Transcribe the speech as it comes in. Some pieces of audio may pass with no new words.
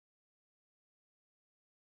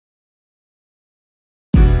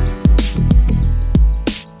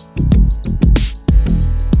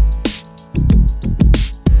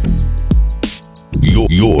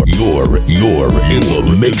You're in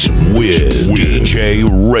the mix with DJ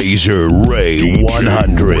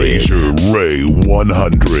Razorray100.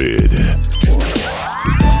 Razorray100.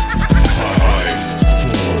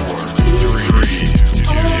 5, 4, 3,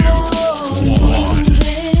 2, 1.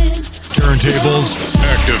 Turntables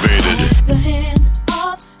activated. The hands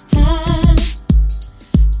of time.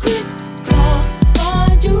 Quick call,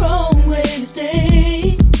 find your own way to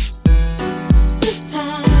stay. The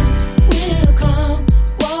time will come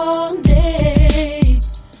one day.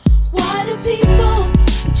 Why do people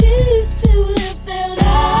choose to live their lives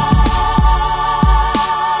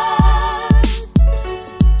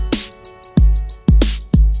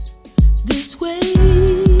this way?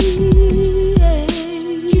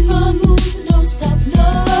 Keep on moving, don't stop, no.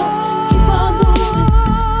 Keep on moving.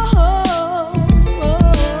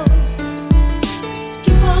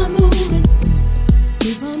 Keep on moving.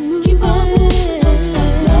 Keep on moving. Keep on moving, don't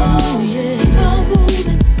stop, no. Keep on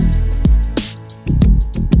moving.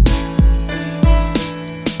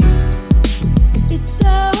 It's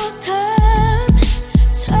our time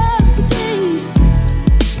today.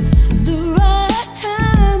 The right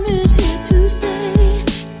time is here to stay.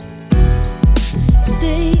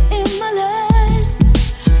 Stay in my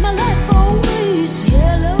life always.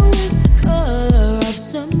 Yellow is the color of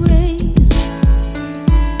sun rays.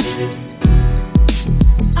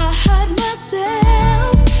 I hide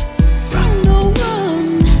myself from no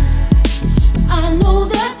one. I know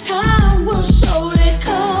that time will surely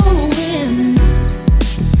come when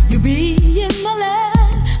you be in my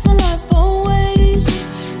life always.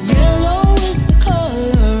 Yellow is the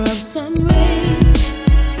color of sun rays.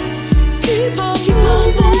 Keep on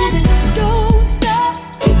moving, don't stop.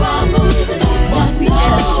 Keep on moving, don't stop. Once the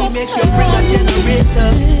energy makes you bring a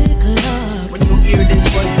generator. When you hear this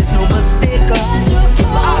voice, there's no mistake.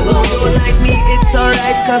 Although you don't like me, it's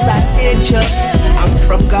alright, cause I hate you. I'm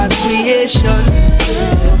from God's creation.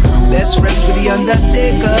 Best friend with the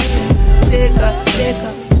Undertaker. Taker.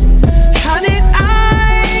 How did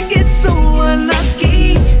I get so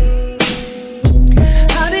unlucky?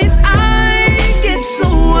 How did I get so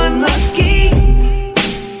unlucky?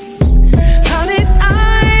 How did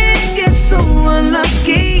I get so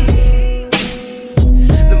unlucky?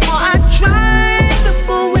 The more I try, the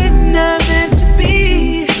more we're not meant to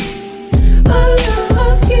be.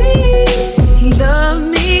 Unlucky. He loves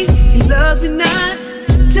me not.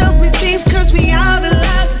 Tells me things, curse me out a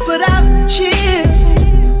lot, but I'll chill.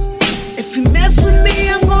 If he mess with me,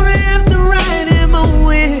 I'm gonna have to ride him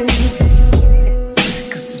away.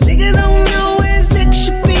 Cause this nigga don't know where his dick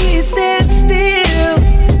should be, stand still.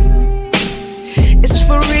 It's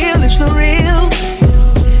for real, it's for real.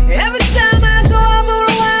 Every time I go out for a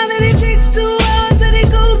while, then he takes 2 hours and he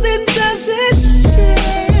goes and does his shit.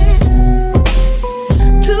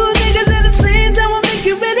 2 niggas at the same time will make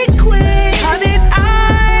you ready quick. How did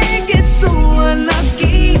I get so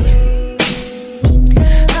unlucky?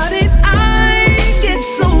 How did I get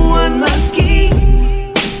so unlucky?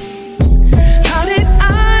 How did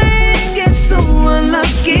I get so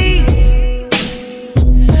unlucky?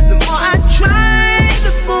 The more I try,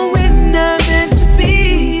 the more we're not meant to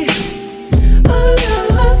be.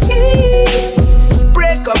 Unlucky.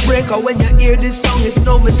 Breaker, when you hear this song, it's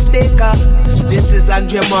no mistake. This is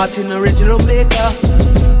Andrea Martin, original maker.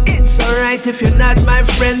 It's alright if you're not my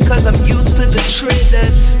friend, cause I'm used to the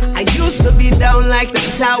traders. I used to be down like the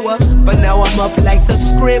tower, but now I'm up like the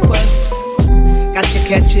scrapers. Got you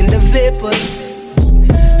catching the vapors.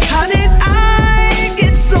 How did I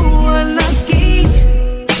get so unlucky?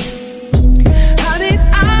 How did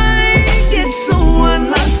I get so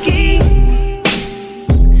unlucky?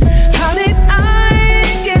 How did I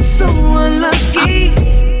get so unlucky?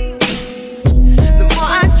 The more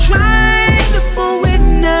I try, the more we're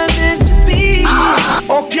not meant to be.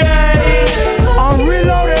 Okay, I'm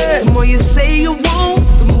reloaded. The more you say you won't,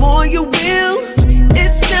 the more you will.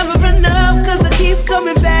 It's never enough, cause I keep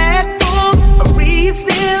coming back for a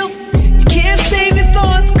refill. You can't save your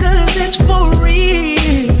thoughts, cause it's for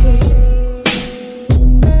real.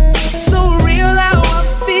 So real how I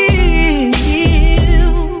feel.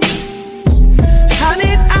 How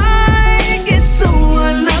did I get so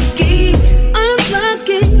unlucky?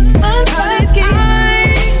 Unlucky. How did I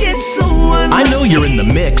get so unlucky? I know you're in the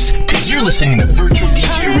mix, cause you're listening to Virtual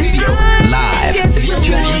DJ Radio live.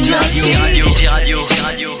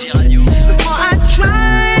 The more I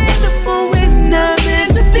try, the more we're not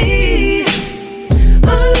meant to be.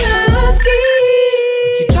 Unlucky.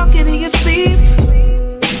 You're talking in your sleep.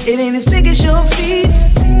 It ain't as big as your feet.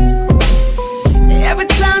 Every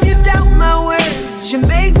time you doubt my words, you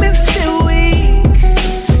make me feel weak.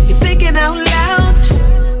 You're thinking out loud.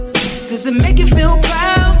 Does it make you feel proud?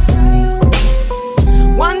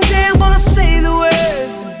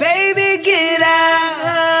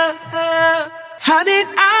 How did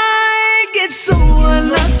I get so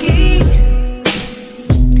unlucky?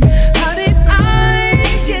 How did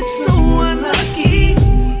I get so unlucky?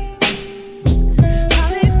 How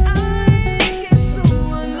did I get so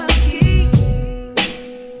unlucky?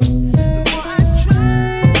 The more I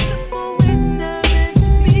tried, the more it never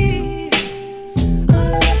to me.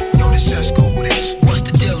 Yo, this just cool, this. What's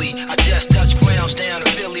the dilly? I just touched grounds down in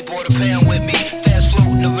Philly, bought a pound with me. Fast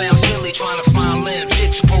floating around silly, trying to find limbs.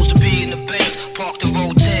 Chick supposed to be in the Benz, parked in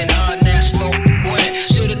row 10, her and that slow went.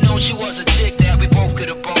 Should've known she was a chick that we both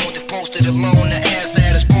could've boned. If posted alone, the ass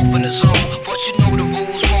had us both in the zone. But you know the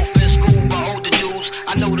rules, both been schooled by older dudes.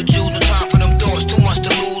 I know the Jews, no time for them doors, too much to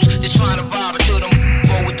lose. Just trying to vibe until them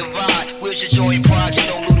roll with the vibe. Where's your joy and pride? You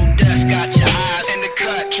know little desk got your eyes in the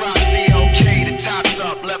cut. Drop COK, the top's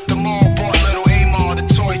up. Left them all, bought little Amar, the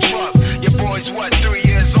toy truck. Your boy's what, 3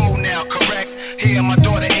 years old now, correct? Here my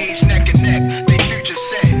daughter age neck and neck. They future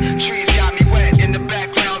set. Trees got me wet. In the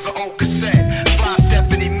background's an old cassette. Fly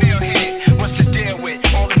Stephanie Mill hit. What's the deal with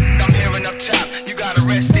all the I'm hearing up top? You got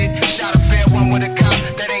arrested. Shot a fair one with a cop.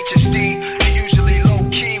 That ain't your steed. They usually low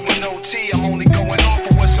key with no T. I'm only going off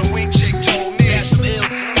of what some weak chick told me. That's some ill.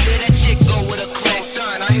 Let that chick go with a click.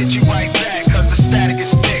 Done. I hit you right back. Cause the static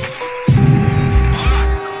is thick.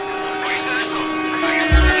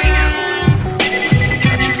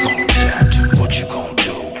 What you gon'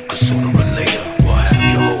 do? Cause sooner or later we'll have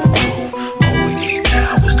your whole crew. All we need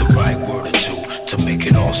now is the right word or two to make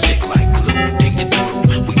it all stick like glue. Dig it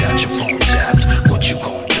through. We got your phone tapped. What you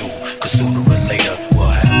gon' do? Cause sooner or later we'll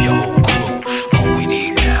have your whole crew. All we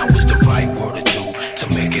need now is the right word or two to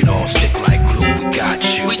make it all stick like glue. We got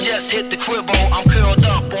you. We just hit the cribbo. I'm curled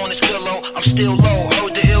up on this pillow. I'm still low.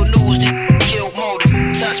 Heard the ill news. This killed motive.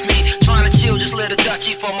 Touch me. Trying to chill. Just lit a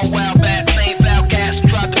Dutchie from a while back. Same foul gas who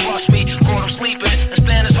tried to bust me. Caught him sleeping in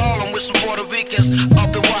Spanish Harlem with some Puerto Ricans.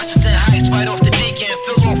 Up in Washington Heights, right off the deacon.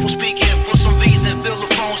 Feel awful speaking for some reason. Feel the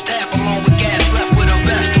phones tap along with gas. Left with a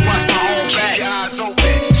vest to watch my own back. Keep your eyes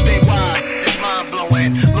open, stay wide. It's mind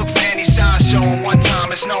blowing. Look for any signs showing. One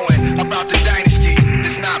time it's knowing about the dynasty.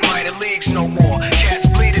 It's not minor leagues no more. Cats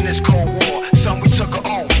bleeding this Cold War. Some we took a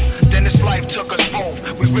oath. Then this life took us both.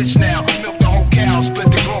 We rich now. Milk the whole cow,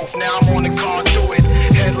 split the growth. Now I'm on the car, do it.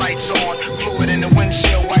 Headlights on, fluid in the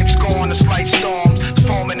windshield, wipes gone, the slight storms,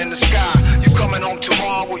 foaming in the sky. You coming home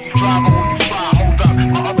tomorrow, will you drive or will you fly? Hold up,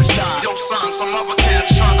 my other side. Yo son, some other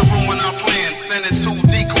cats trying to ruin our plans. Sending 2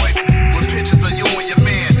 decoy with pictures of you and your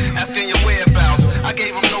man, asking your whereabouts. I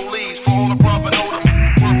gave him no leads for all the brother know them.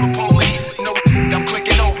 Work with police, no I'm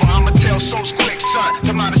clicking over. I'ma tell so quick, son,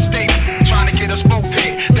 come out of state, trying to get us both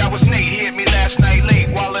hit. That was Nate, he hit me last night late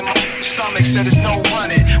while in my stomach said there's no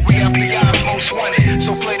running. We FBI's most wanted,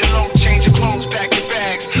 so play the low, change your clothes, pack your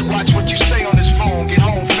bags. Watch what you say on this phone, get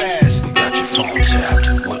home fast. We got your phone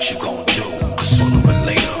tapped, what you gon' do? Cause sooner or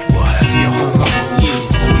later we'll have your whole crew.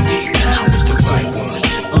 All we need now is the right one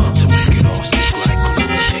to make it all stick like glue.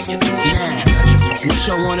 Take you through. What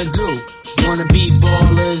y'all wanna do? Wanna be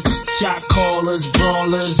ballers, shot callers,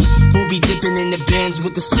 brawlers, who be dipping in the bins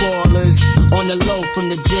with the spoilers. On the low from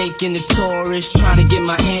the Jake and the Taurus, trying to get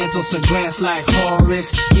my hands on some grants like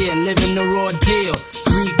Horace. Yeah, living the raw deal.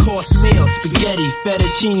 3-course meal, spaghetti,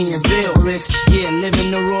 fettuccine, and veal wrist. Yeah,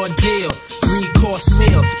 living the raw deal. 3-course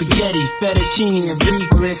meal, spaghetti, fettuccine, and veal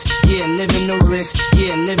wrist. Yeah, living the wrist.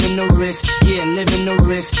 Yeah, living the wrist. Yeah, living the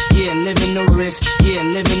wrist. Yeah, living the wrist. Yeah,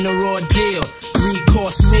 living the raw deal.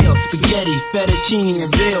 3-course meal, spaghetti, fettuccine,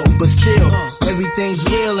 and veal. But still, everything's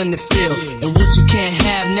real in the field. And what you can't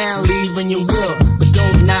have now, leave when you will. But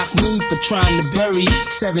don't knock me for trying to bury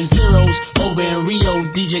 7 zeros over in Rio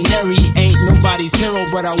de Janeiro. Ain't nobody's hero,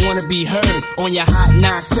 but I wanna be heard on your hot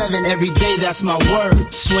 9-7 every day, that's my word.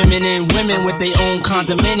 Swimming in women with their own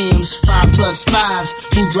condominiums, 5+5s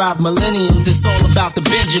who drive millenniums. It's all about the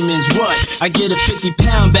Benjamins. What? I get a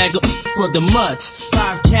 50-pound bag of for the mutts,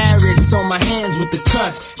 5 carats on my hands with the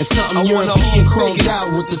cuts, and something European chromed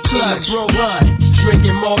out with the clutch. What?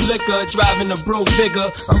 Drinking more liquor, driving a bro bigger.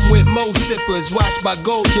 I'm with mo sippers, watched by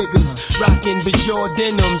gold diggers. Rocking Bajor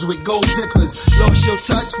denims with gold zippers. Lost your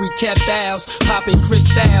touch, we kept ours. Popping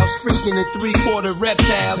crystals, freaking the 3/4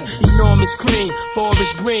 reptiles. Enormous cream,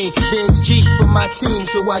 forest green. Benz Jeep for my team,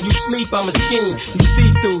 so while you sleep, I'm a scheme. You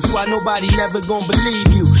see through, so why nobody never gon'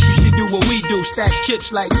 believe you. You should do what we do, stack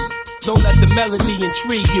chips like. Don't let the melody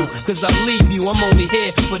intrigue you, cause I'll leave you. I'm only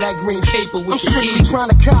here for that green paper with I'm strictly trying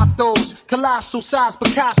to cop those colossal size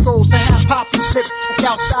Picassos and have poppy flip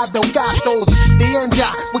outside those gatos. The India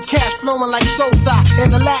with cash flowing like Sosa, and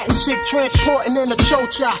the Latin chick transporting in a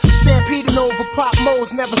chocha. Stampeding over pop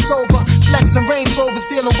modes, never sober. Flexing Range Rovers,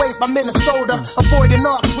 dealing weight by Minnesota. Avoiding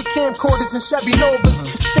arcs with camcorders and Chevy Novas.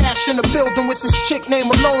 Stash in the building with this chick named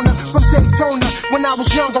Alona from Daytona. When I was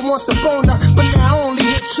young, I want the boner, but now I only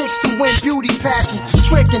hit chicks who win beauty pageants.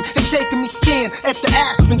 Tricking and taking me skiing at the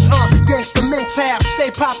Aspens. Gangsta mental,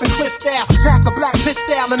 stay popping crystal. Pack a black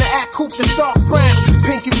pistol in the act coupe that's dark brown.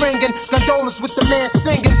 Pinky ringing, gondolas with the man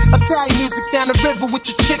singing. Italian music down the river with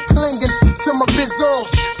your chick clinging to my bizzles.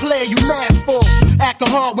 Player, you mad false. Acting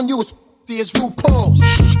hard when you was as RuPaul's.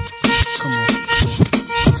 Come on.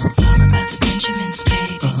 It's all about the Benjamins,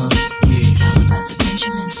 baby. Yeah. It's all about the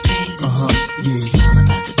Benjamins, baby. Yeah. It's all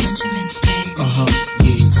about the Benjamins, baby.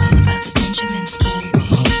 Yeah. It's all about the Benjamins, baby.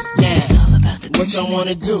 Yeah. It's all about the What y'all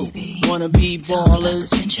wanna do? baby. Wanna be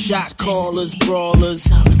ballers, shot callers, brawlers.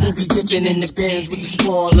 We'll be dipping in the bins with the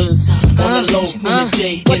spoilers. On the low from the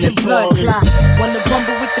Jake and the blood brawlers. clot. Wanna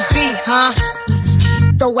rumble with the beat, huh?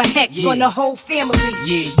 Throw a hex on the whole family.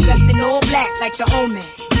 Dressed in all black like the omen.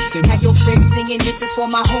 Have your friends singing, this is for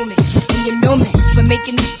my homies. And you know me for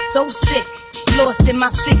making me so sick. Lost in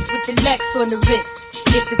my six with the Lex on the wrist.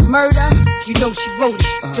 If it's murder, you know she wrote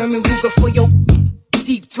it. German Ruger for your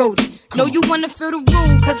deep throated. Know you wanna feel the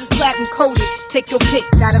room cause it's platinum coated. Take your pick,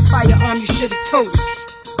 got a firearm, you should've told it.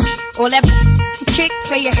 All that kick,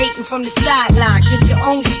 player hating from the sideline. Get your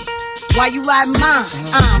own shit. Why you ride mine?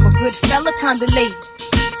 I'm a good fella, kinda lady.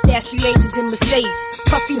 Stashy ladies in Mercedes.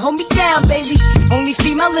 Puffy, hold me down, baby. Only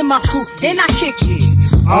female in my crew, and I kick you.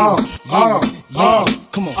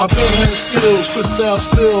 Come on. I been had skills, crystal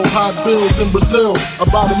still, hot bills in Brazil.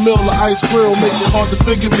 About a mill of ice grill, make it hard to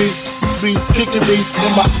figure me. Be kicking me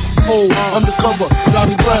in my hole, undercover,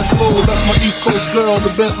 Johnny Brasco, that's my East Coast girl,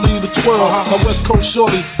 the Bentley, the twirl, my West Coast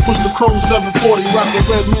shorty, push the Chrome 740, rockin'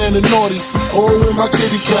 Red Man and Naughty, oh, in my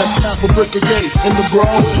kitty cat, half a brick of gate, in the bra,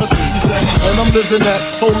 and I'm living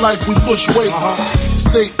that whole life we push weight.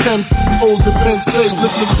 State Penn, O's and Penn State,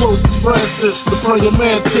 listen close, it's Francis, the praying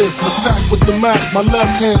mantis, attack with the Mac, my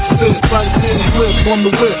left hand spit, right hand grip on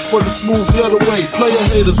the whip for the smooth getaway, player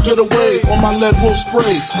haters get away, on my lead will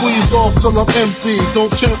spray, squeeze off till I'm empty,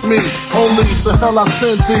 don't tempt me, only to hell I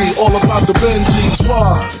send thee, all about the Benji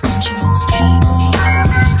squad. Benjamin's baby.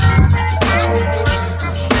 It's all about the Benjamin's baby.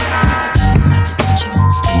 It's all about the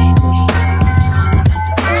Benjamin's baby. It's all about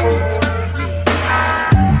the Benjamin's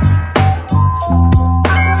baby.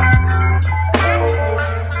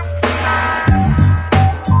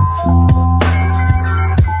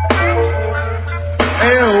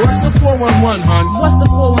 Hey, yo, what's the 411, hun? What's the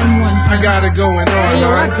 411, hun? I got it going on, Hey, yo,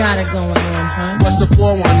 I hun. got it going on, hun. What's the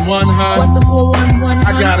 411, hun? What's the 411, hun?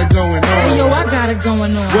 I got it going on. Hey, yo, I got it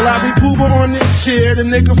going on. Will I be Pooba on this shit? The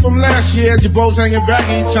nigga from last year, Jabos hanging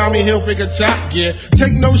baggy, Tommy Hilfiger top gear.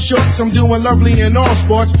 Take no shorts, I'm doing lovely in all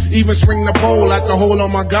sports. Even swing the pole at the hole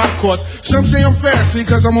on my golf course. Some say I'm fancy,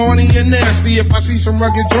 cause I'm horny and nasty. If I see some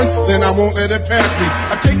rugged joint, then I won't let it pass me.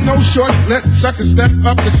 I take no shorts, let suckers step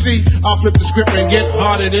up to see. I'll flip the script and get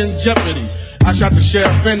harder than Jeopardy. I shot the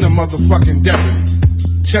sheriff and the motherfucking deputy.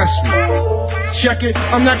 Test me. Check it,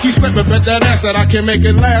 I'm not Keith Sweat, but bet that ass that I can make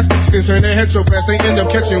it last. Skins turn their head so fast, they end up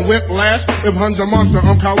catching whiplash. If Hun's a monster,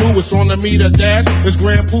 I'm Kyle Lewis on the meter dash. It's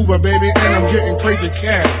Grand Pooba, baby, and I'm getting crazy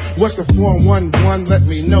cash. What's the 411? Let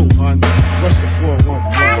me know, hun. What's the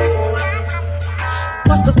 411?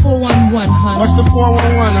 What's the 411, hun? What's the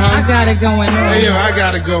 411, hun? I got it going on. Hey, yo, I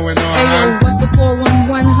got it going on, Hey, yo, hun. what's the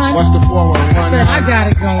 411, hun? What's the 411, I said, hun? I got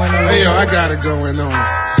it going on. Hey, yo, I got it going on.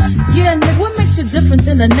 Yeah, nigga, what makes you different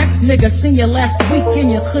than the next nigga? Seen you last week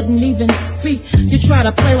and you couldn't even speak. You try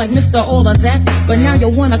to play like Mr. All of that, but now you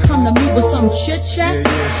wanna come to me with some chit chat?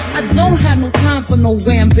 I don't have no time for no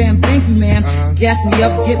wham bam, thank you, ma'am. Gas me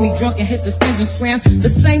up, get me drunk and hit the skins and scram. The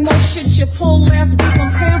same old shit you pulled last week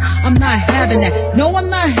on cam. I'm not having that. No, I'm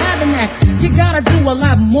not having that. You gotta do a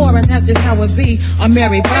lot more, and that's just how it be. I'm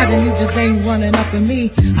Mary Biden, you just ain't running up in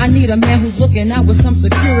me. I need a man who's looking out with some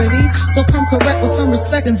security. So come correct with some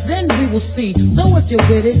respect, and then we will see. So if you're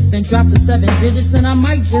with it, then drop the 7 digits, and I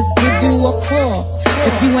might just give you a call.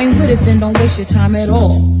 If you ain't with it, then don't waste your time at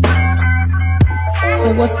all.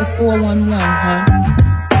 So what's the 411, huh?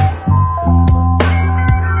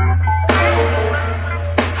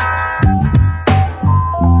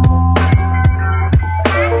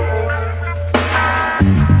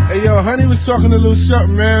 Hey, yo, honey was talking a little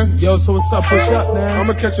something, man. Yo, so what's up? Push up, man. I'm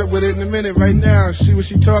gonna catch up with it in a minute right now and see what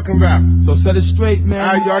she talking about. So set it straight, man.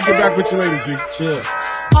 Alright, yo, I'll get back with you later, G. Chill.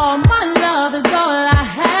 All my love is all I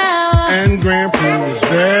have. And Grand Prix is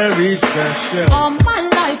very special. All my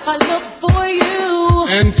life I look for you.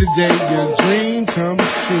 And today your dream comes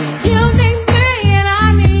true. You need me and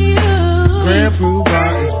I need you. Grand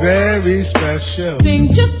Prix is very special.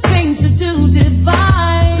 Things just seem to do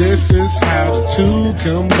divine. this is how the two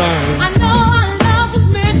combine. I know our love was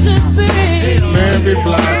meant to be. Mary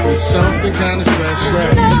Blige is something kind of special.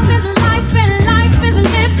 Love is life and life is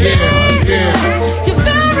living. Yeah. You're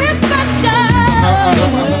very special.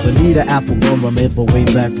 Bonita Applebaum, remember way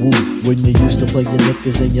back woo, when you used to play your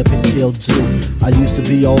knickers and your pigtail too. I used to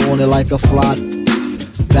be all on it like a fly.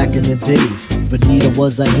 Back in the days, Bonita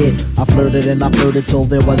was a hit. I flirted and I flirted till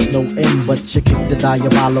there was no end. But you kicked the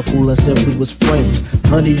diabolical and said we was friends.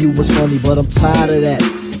 Honey, you was funny, but I'm tired of that.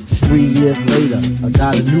 It's 3 years later, I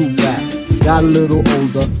got a new rap. Got a little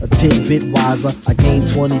older, a tidbit wiser. I gained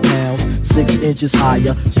 20 pounds, 6 inches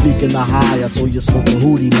higher. Speaking of higher, so you're smoking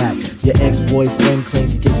Hootie Mac. Your ex-boyfriend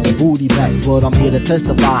claims he gets the booty back, but I'm here to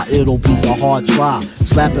testify it'll be a hard try.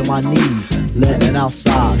 Slapping my knees, letting out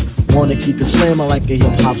sighs. Wanna keep it slamming like a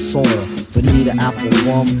hip-hop song. Bonita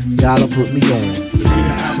Applebaum, gotta put me on.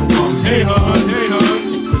 Bonita Applebaum, hey hon, hey hon.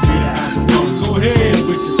 Bonita Applebaum, go ahead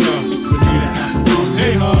with your song. Bonita Applebaum,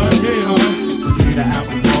 hey hon, hey hon. Bonita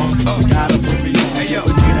Applebaum, gotta put me on. Hey yo,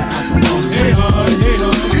 Bonita Applebaum, hey hon, hey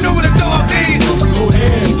hon. You know what a dog is? Go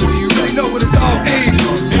ahead. Do you really know what a dog is?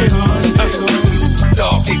 Hey hon, hey hon.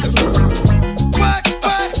 Dog is a what?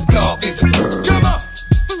 Dog is a come on.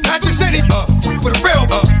 Not just any but a real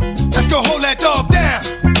Let's go hold that dog down.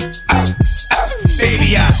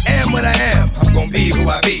 Baby, I am what I am. I'm gonna be who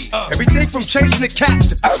I be. Everything from chasing the cat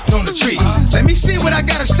to on the tree. Let me see what I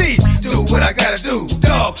gotta see. Do what I gotta do.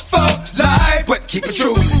 Dog, fuck, lie, but keep it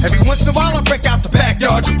true. Every once in a while I break out the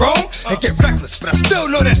backyard to roam and get reckless, but I still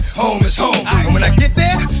know that home is home. And when I get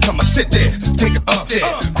there, I'ma sit there, take it up there,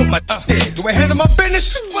 put my there. Do I handle my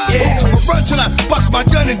business? Yeah, I'ma run till I bust my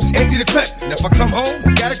gun and empty the clip. And if I come home,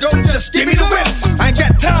 I gotta go, just give me the whip. I ain't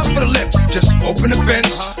got time for the lip, just open the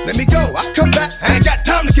fence. Let me go, I come back, I ain't got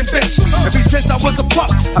time to convince. Ever since I was a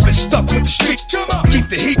pup, I've been stuck with the street. Keep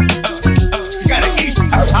the heat, gotta eat.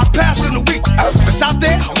 I pass in the week, if it's out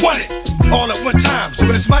there, I want it. All at one time, so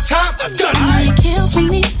when it's my time, I've done it. I know you kill for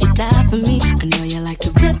me, you die for me. I know you like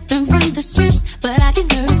to rip and run the streets, but I get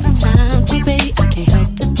nervous sometimes, too, baby. I can't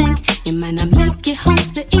help to think you might not make it home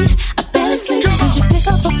to eat. I barely sleep. Could you pick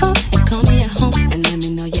up a phone and call me at home and let me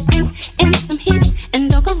know you ain't in some heat? And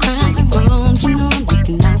don't go crying, you're grown. You know I'm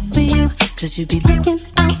looking out for you, cause you be looking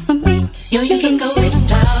out for me. Yo, you can go with the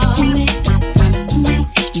dog. You make this promise to me,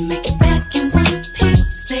 you make it back in one piece.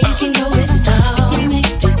 Say you can go with the dog. You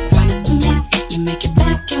make this promise to me, you make it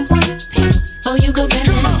back in one piece. Oh, you go bend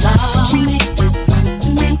the law. You make this promise to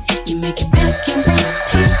me, you make it back in one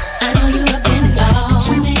piece. I know you up in it all.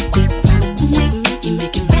 You make this promise to me, you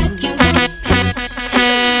make it back in one piece.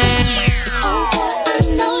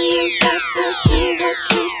 I know you got to do what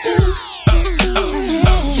you do.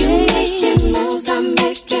 You making moves, I'm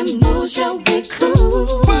making moves, yo, we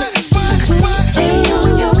cool. Stay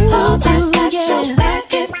on your paws, I got your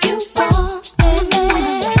back if you fall.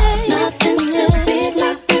 Nothing's too big,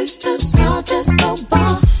 nothing's too small, just go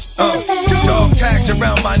ball. Dog tags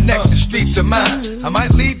around my neck, the streets are mine. I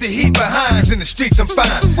might leave the heat behind, 'cause in the streets I'm fine.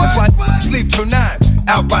 That's why I sleep till 9,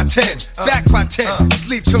 out by 10, back by 10,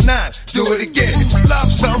 sleep till 9, do it again. If you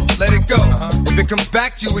love something, let it go. If it comes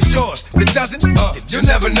back to you, it's yours. If it doesn't, you'll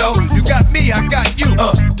never know. You got me, I got you.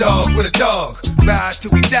 Dog with a dog, ride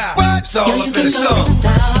till we die. It's all up in the song.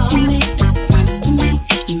 You make this promise to me,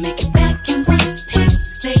 you make it back in one piece.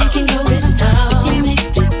 Say you can go with the dog. You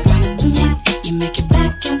make this promise to me, you make it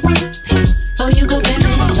back in one piece. Oh, you go bend the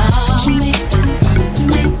law. You make this promise to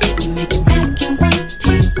me, you make it back in one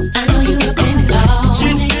piece. I know you up in it all.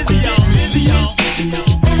 You make this promise to me, you make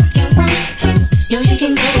it back in one piece. Yo, you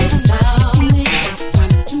can go with the dog. You make this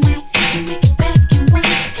promise to me, you make it back in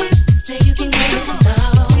one piece. Say you can go with the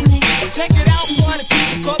dog. You make this Check it out, boy, the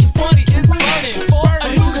people, 'cause the party is burning. For a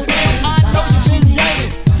new dance, I know you've been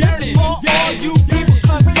yearning. Yearning, for all you people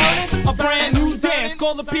concerning. A brand new dance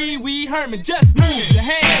called the Pee Wee Herman. Just move your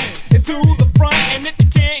hand into the front, and if you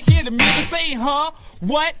can't hear the music, say, huh?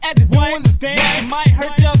 What? At the doing the dance, it might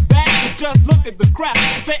hurt your back, but just look at the crowd.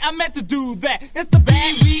 Say, I meant to do that. It's the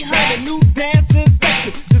Pee Wee Herman, new dance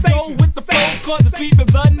sensation. Just go with the flow, 'cause it's sweeping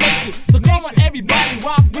the nation. So come on, everybody,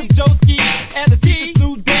 rock with Joeski and the T.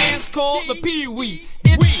 New dance called the Pee Wee.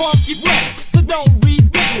 It's funky fresh, so don't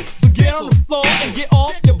ridicule. So get on the floor and get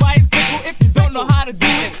off your bicycle. If you don't know how to do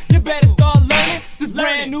it, you better start learning this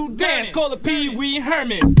brand new dance called the Pee Wee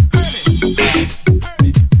Herman.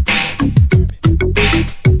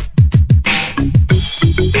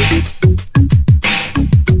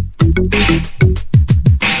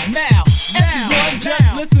 Now, everyone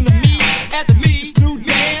just listen to me at the Lee's new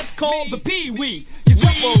dance called the Pee Wee. You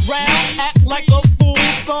jump around, act like a fool.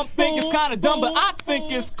 Some think it's kinda dumb, but I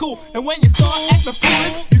think it's cool. And when you start acting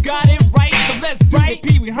foolish, you got it right. So let's do the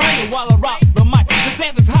Pee Wee Herman.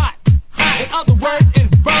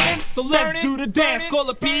 So let's do the dance, call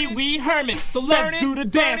a Pee Wee Herman. So let's do the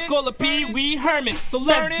dance, call a Pee Wee Herman. So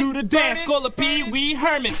let's do the dance, call a Pee Wee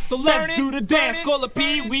Herman. So let's do the dance, call a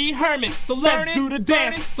Pee Wee Herman. So let's do the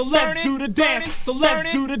dance, so let's do the dance, so let's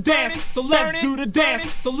do the dance, so let's do the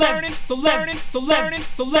dance, so let's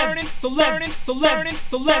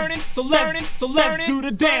do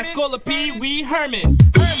the dance, call a Pee Wee Herman.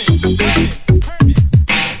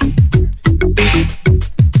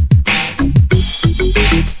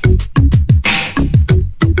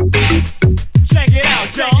 Check it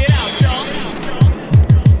out, y'all.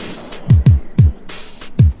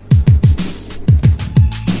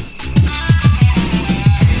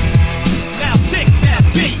 Now kick that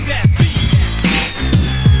beat,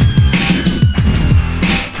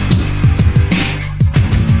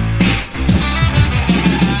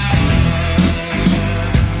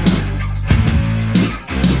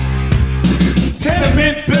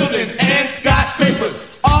 Tenement buildings and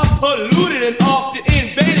skyscrapers are polluted and often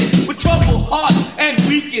invaded with troubled heart and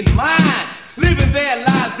weakened mind, living their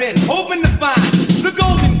lives and hoping to find the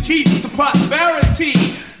golden key to prosperity,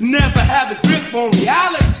 never having grip on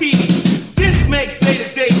reality. This makes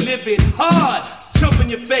day-to-day living hard. Jump in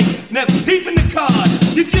your face, never peeping the card.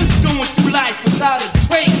 You're just going through life without a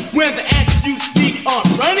trait, where the answers you seek aren't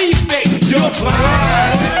running your face. You're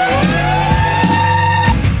blind.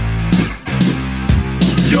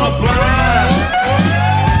 You're blind.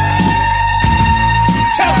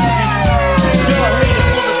 Tell me. You're headed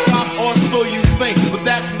for the top, or so you think, but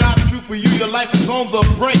that's not true for you. Your life is on the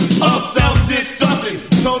brink of self-destruction,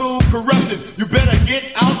 total corruption. You better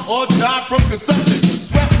get out or die from consumption.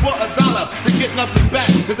 Sweat for $1 to get nothing back,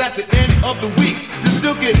 cause at the end of the week you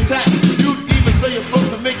still get taxed. You'd even sell your soul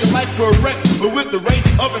to make your life correct, but with the rate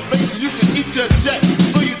of inflation you should eat your check.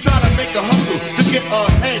 So you try to make a hustle to get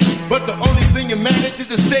ahead, but the only thing you manage is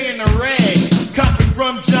to stay in the rag. Copy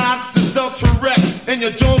from John to self-correct, and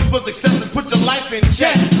your Jones for success and put your life in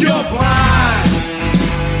check. You're blind.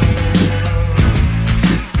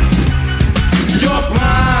 You're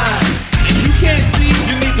blind. And you can't see.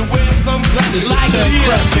 You need to wear sunglasses like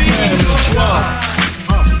GMT.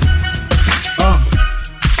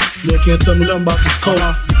 You can't tell me nothing about this coke.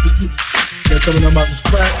 Can't tell me nothing about this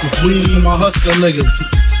crack, this weed, and my hustler niggas.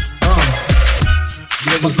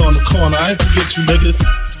 Niggas on the corner, I ain't forget you niggas.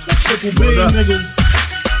 Triple B niggas.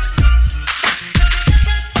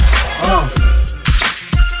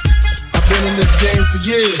 I've been in this game for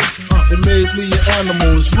years. It made me an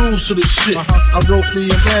animal, it's rules to this shit. I wrote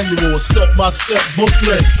me a manual, a step-by-step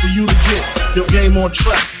booklet for you to get your game on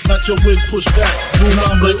track. Not your wig pushed back. Un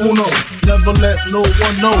hombre uno. Never let no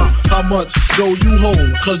one know how much dough you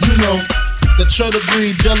hold, cause you know that try to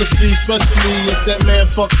breed jealousy, especially if that man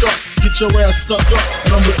fucked up. Get your ass stuck up.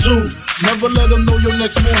 Number 2, never let them know your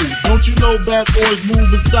next move. Don't you know bad boys move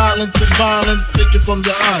in silence and violence? Take it from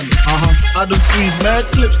your honest. I done squeeze mad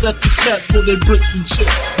clips at these cats for their bricks and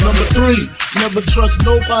chips. Number 3, never trust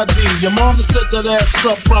nobody. Your mama set that ass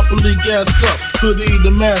up, properly gassed up. Hoodie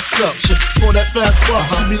the mask up. Shit, for that fast buck,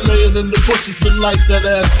 she be laying in the bushes to light that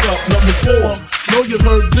ass up. Number 4, know you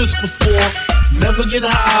heard this before. Never get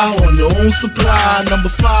high on your own supply. Number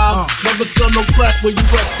 5, never sell no crack where you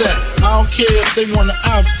rest at. I don't care if they want an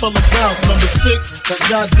ounce, tell them bounce. Number 6, that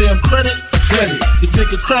goddamn credit, get it. You think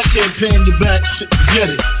a crackhead paying you back, shit, get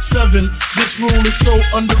it. 7, this rule is so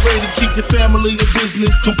underrated. Keep your family and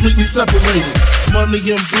business completely separated. Money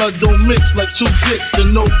and blood don't mix like 2 dicks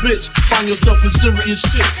and no bitch. Find yourself in serious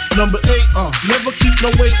shit. Number 8, never keep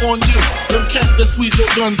no weight on you. Them cats that squeeze your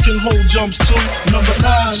guns can hold jumps too. Number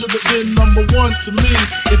 9, should've been number 1 to me.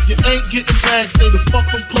 If you ain't getting back, stay the fuck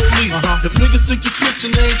with police. If niggas think you're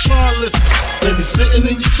snitching, they ain't trying to listen. They be sitting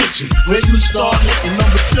in your kitchen, waiting to start hitting.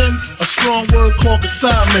 Number 10, a strong word called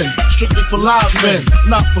consignment. Strictly for live men,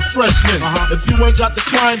 not for freshmen. If you ain't got the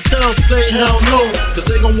clientele, say hell no. Cause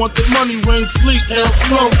they gon' want their money, rain, sleet, hell,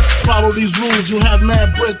 snow. Follow these rules, you'll have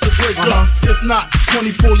mad bread to break up. If not,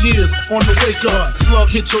 24 years on the wake up. Slug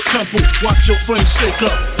hit your temple, watch your friends shake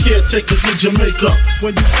up. Caretaker did your makeup.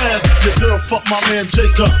 When you ask, your girl fuck my man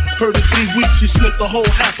Jacob. Heard in 3 weeks she sniffed the whole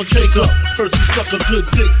half a cake up. Heard she stuck a good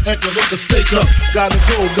dick and could hook a steak up.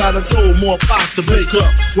 Gotta go, more pies to bake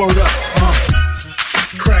up. Word up,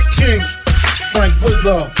 Crack King, Frank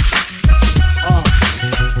Wizard.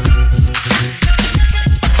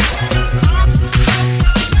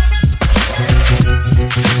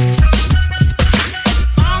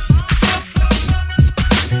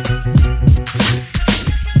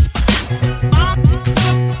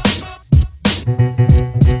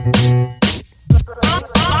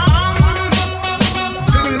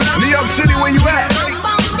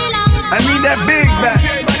 I need that big back.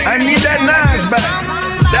 I need that Nas back.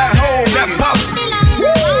 That whole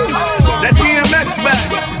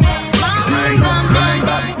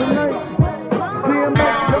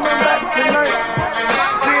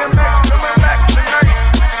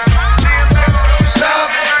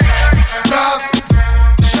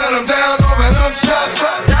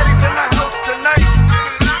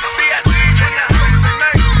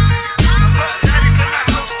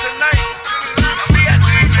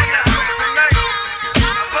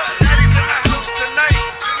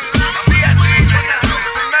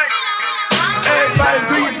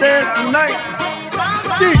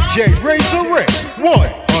Funny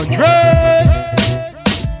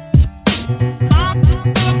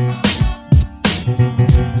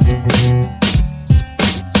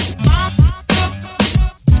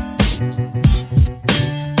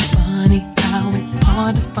how it's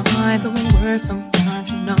hard to find the words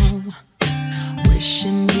sometimes, you know.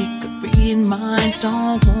 Wishing we could read minds,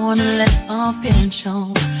 don't wanna let our feelings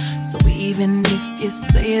show. So even if you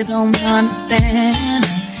say you don't understand,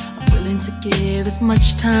 I'm willing to give as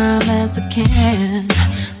much time as I can.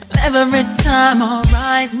 Every time our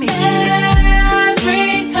eyes meet,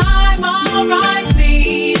 every time our eyes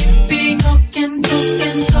meet, be talking,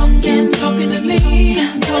 talking, talking, talking to me,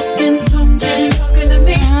 talking, talking, talking to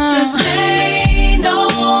me. Just say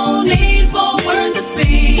no need for words to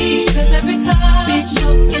speak, 'cause every time be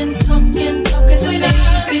talking, talking, talking to me,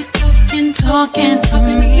 be talking, talking,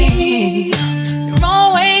 talking to me. You're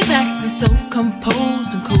always acting so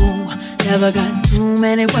composed and cool. Never got too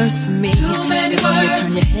many words for me. Too many words. You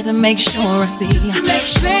turn your head and make sure I see. Just to make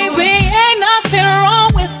sure. Baby, ain't nothing wrong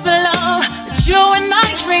with the love that you and I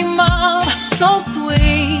dream of. So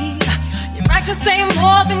sweet. Your actions say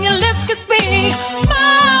more than your lips can speak.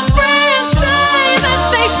 My friends say that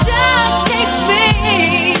they just can't see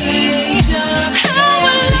how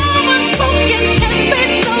a love unspoken can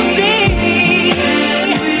be so deep.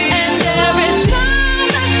 And every time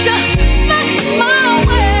that you look my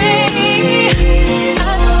way,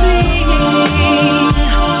 I see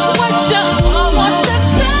what you want to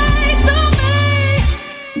say to me.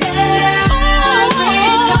 Every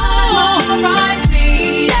time our eyes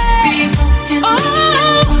meet, be talking,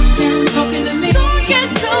 talking, talking to me, talking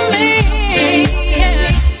to me.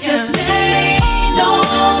 Just say no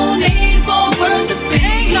need for words to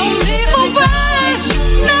speak, no need for words.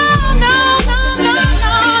 No, no, no, no,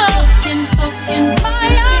 no. Talking, talking, my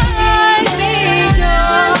eyes need you.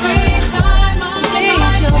 Every time our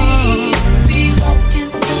eyes meet, be talking,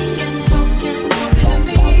 talking, talking, talking to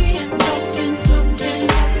me, talking, talking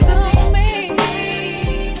to me.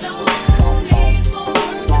 No need for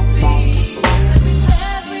words to speak.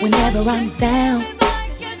 Whenever I'm down,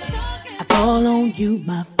 I call on you,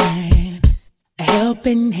 my friend. A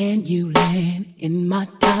helping hand you lend in my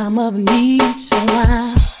time of need. So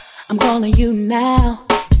I'm calling you now,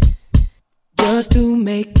 just to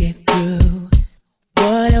make it through.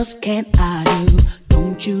 What else can I do?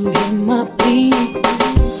 Don't you hear my plea?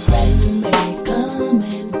 Friends may come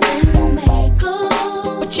and friends may go,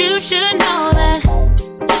 but you should know that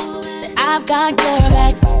I've got your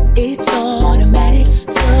back. It's automatic,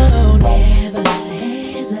 so never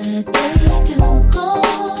hesitate to call.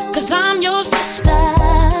 'Cause I'm your sister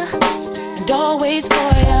and always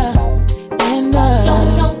for you. And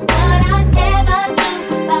don't know what I ever do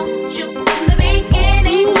without you from the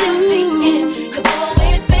beginning to the end. You've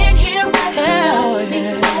always been here right beside me,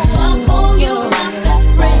 so I'll call you my best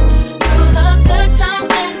friend through the good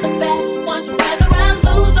times and the bad ones. Whether I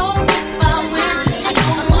lose or if I win, I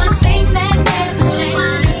know one thing that never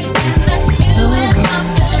changes, and that's you and my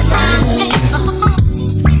best friend.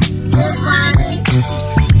 Good morning.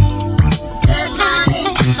 Good morning.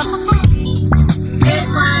 Good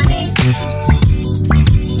morning.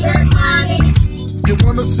 Good morning. You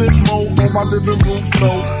wanna sit more on my living room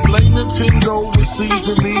floor? Play Nintendo with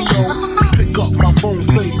season Nino. Pick up my phone,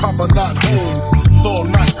 say Papa not home. All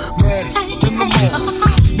night, mad in the morning.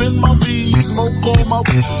 Spin my V, smoke all my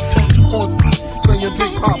tattoo on. Saying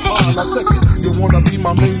Big Papa, now check it. You wanna be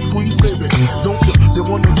my main squeeze, baby? Don't you? You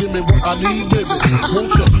wanna give me what I need, baby?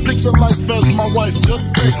 Won't you? Picture life as my wife,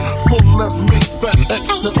 just think. Full left mix, fat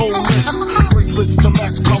X and O mix. Bracelets to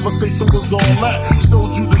match, conversation was all that.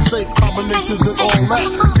 Showed you the safe combinations and all that.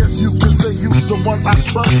 Guess you could say you's the one I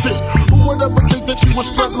trusted. Who would ever think that you would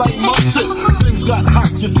spread like mustard? Things got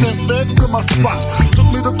hot, you sent feds to my spot. Took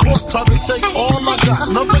me to court, tried to take all I got.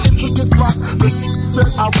 Another intricate plot, the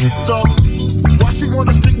said I ripped up. Why she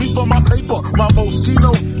wanna stick me for my paper? My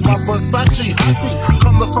Moschino, my Versace hottie.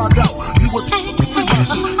 Come to find out, you was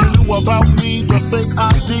everybody. You knew about me, the fake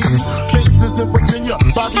ID. Cases in Virginia,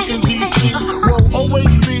 body in DC. Well,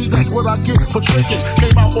 always me, that's what I get for tricking.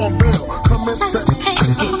 Came out on bail, commenced that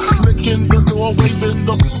kicking. Licking the door, waving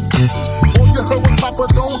the... All you heard was Papa,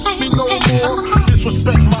 don't be no more.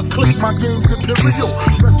 Disrespect my clique, my game's imperial.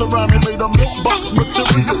 Mess around and made a milk box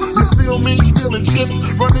material. You feel me? Stealing chips,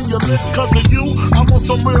 running your lips 'cause of you. I'm on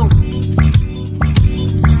some real.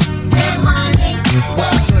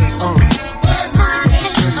 What you say,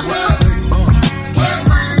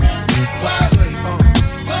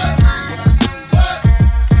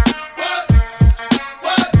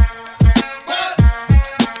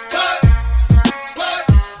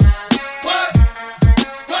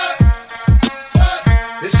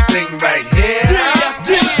 This thing right here.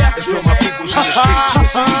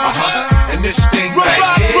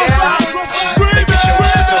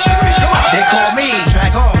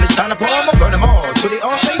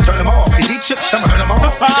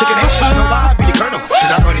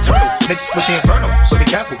 with the inferno, so be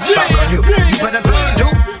careful. Fire on you. You better learn,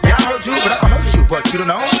 dude. Yeah, I heard you, but I don't hurt you. But you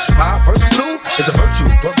don't know, my versus 2 is a virtue.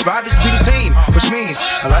 Rough riders be the team, which means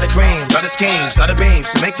a lot of cream, a lot of schemes, a lot of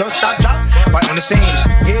beams to make your stock drop. Right on the scenes.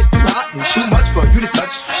 Yeah, it's too hot and too much for you to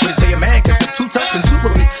touch. But tell your man, cause if 2 touch, then 2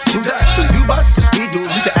 will be 2 dust. So you bust, as we do,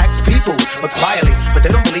 you can ask people, but quietly. But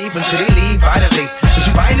they don't believe until they leave violently. Is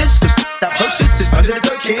you buying this? Cause that purchase is under the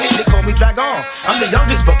dirt, kid. They call me Dragon. I'm the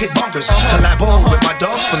youngest, but get bonkers. Collabo with my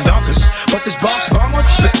dogs from Yonkers. But this Bronx bomber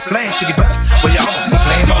spit flames to get better. Well, y'all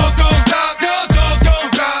flame on. Don't stop, your doors gon'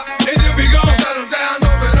 drop, and then we gon' shut them down,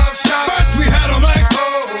 open up shop. First we had them like,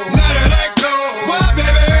 oh, now they like, no. Why,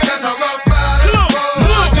 baby? That's how rough riders roll.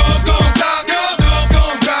 My doors gon' stop, your doors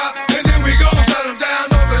gon' drop, and then we gon' shut them down,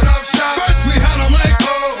 open up shop. First we had them like,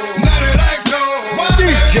 oh, now they like, no. Why,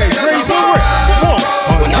 baby? That's how rough riders roll.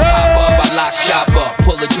 When I pop up, I lock shop up,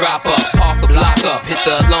 pull a drop up, park a block up, hit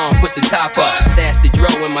the alarm, put the top up, stash the dro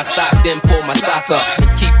in my sock, then pull my sock up,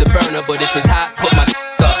 and keep the burner, but if it's hot, put my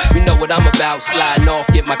up. You know what I'm about, sliding off,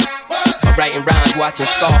 get my I'm writing rhymes, watching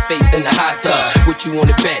Scarface in the hot tub. What you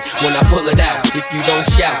wanna bet when I pull it out? If you don't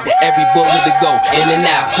shout, that every bullet to go in and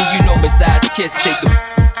out. Who you know besides Kiss? Take a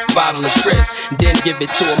bottle of Chris, and then give it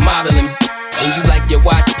to a model and you like your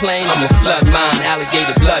watch plain? I'm a flood mine,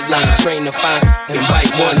 alligator bloodline, train to find and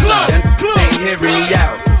bite one line. They ain't hearing me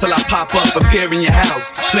out till I pop up, appear in your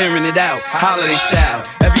house, clearing it out, holiday style.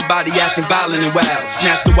 Everybody acting violent and wild.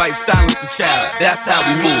 Snatch the wife, silence the child. That's how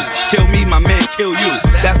we move. Kill me, my man, kill you.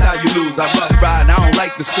 That's how you lose. I rough ride, I don't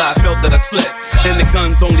like the slide, felt that I slipped. And the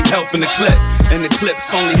gun's only helping the clip, and the clip's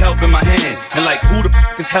only helping my hand. And like, who the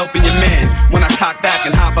f is helping your man? When I cock back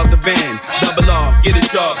and hop out the van, double R, get a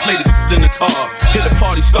job, play the in the car. Hit a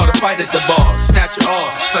party, start a fight at the bar. Snatch your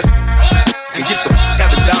arm, suck and get the f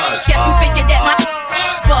out of Dodge. Guess you figured that my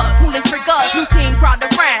bug, pulling triggers, new team crowd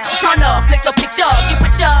around, tryna flick a picture, get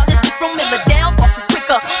with ya. This is from Milledale, boss is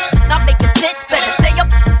quicker. Not making sense, better stay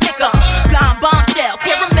up, nigga. Blind bombshell,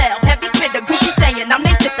 caramel, heavy spitter, Gucci saying I'm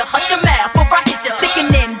they sister, hush your mouth, before I hit ya.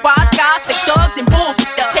 Sickening, wise guys, fake thugs and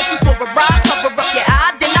bullshit. Take you for a ride, cover up your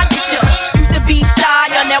eye, then I get ya. Used to be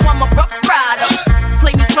shy, now I'm a rough rider.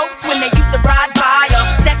 Play me close when they used to ride by ya.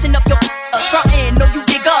 Stashing up your frontin', know you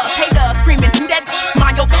dig up. Haters screaming, do that,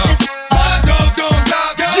 mind your business.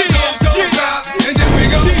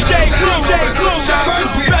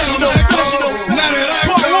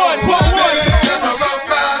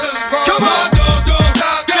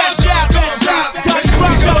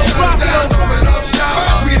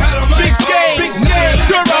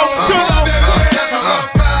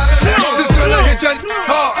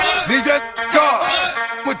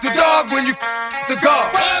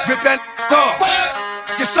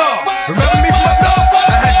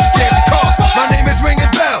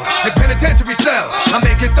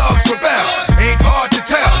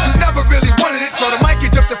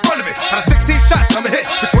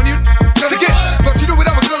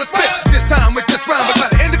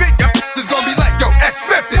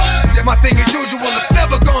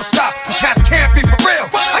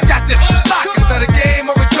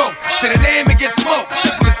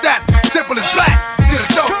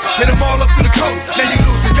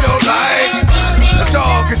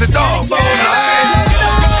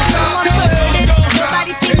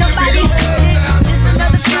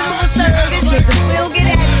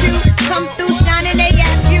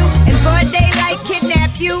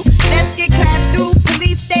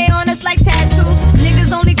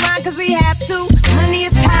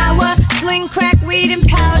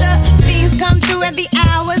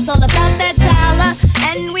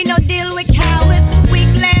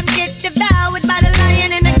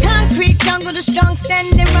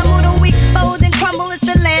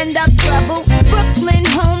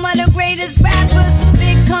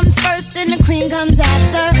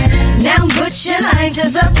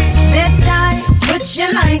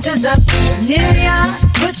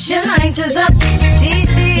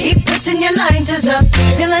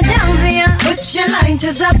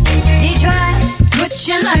 Up, Detroit, put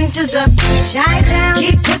your lighters up. Chi-town,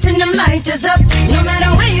 keep putting them lighters up. No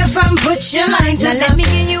matter where you're from, put your lighters up. Let me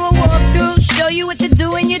give you a walkthrough, show you what to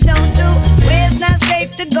do and you don't do. Where it's not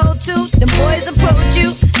safe to go to, them boys approach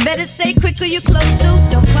you. Better stay quick or you close to.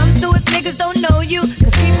 Don't come through if niggas don't know you.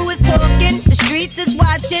 Cause people is talking, the streets is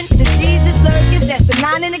watching. The D's is lurking, that's the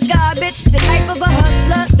line in the garbage. The life of a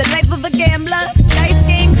hustler, the life of a gambler. Dice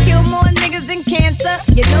games kill more niggas than cancer.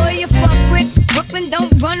 You know who you fuck with. Brooklyn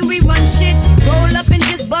don't run, we run shit. Roll up and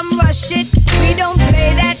just bum rush it. We don't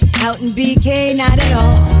play that. Out in BK, not at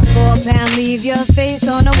all. 4 pound, leave your face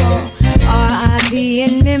on the wall. R.I.P.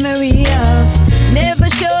 in memory of. Never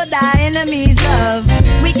show thy enemies love.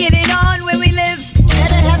 We get it on where we live.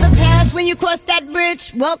 Better have a pass when you cross that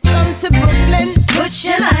bridge. Welcome to Brooklyn. Put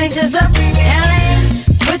your lighters up, LA.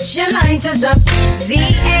 Put your lighters up,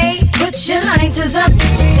 VA. Put your lighters up,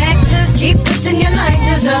 Texas. Keep putting your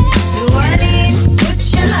lighters up, New Orleans. Put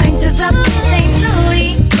your lighters up, St.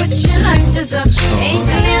 Louis. Put your lighters up,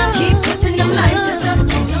 ATL. Keep putting them lighters up,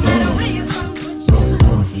 no matter where you're from.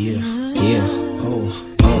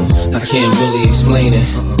 I can't really explain it.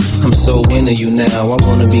 I'm so into you now. I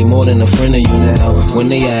wanna be more than a friend of you now. When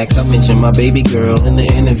they ask, I mention my baby girl in the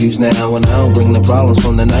interviews now. And I don't bring the problems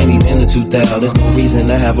from the 90s and the 2000s. There's no reason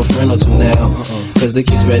to have a friend or two now. Cause the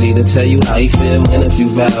kid's ready to tell you how he feel in a few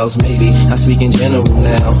vows. Maybe I speak in general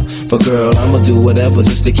now. But girl, I'ma do whatever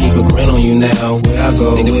just to keep a grin on you now. Where I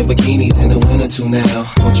go, they wear bikinis in the winter too now.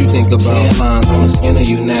 What you think about headlines on the skin of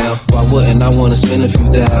you now? Why wouldn't I wanna spend a few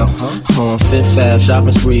thou? On Fifth Ave,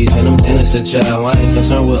 shopping sprees and them dinners to chow. I ain't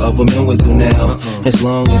concerned with other men with you now. As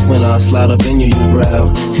long as when I slide up in you, you growl.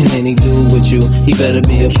 And any dude with you, he better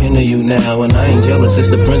be a kin of you now. And I ain't jealous, it's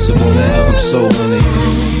the principle now. I'm so into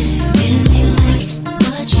you.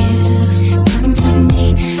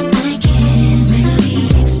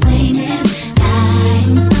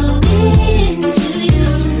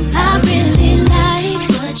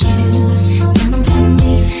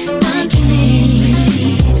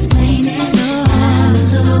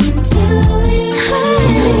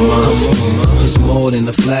 In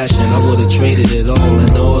the flashing, I would've traded it all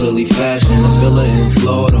in orderly fashion. The villa in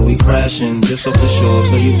Florida, we crashing just off the shore,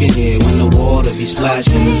 so you can hear when the water be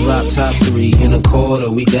splashing. The drop top 3 in a quarter,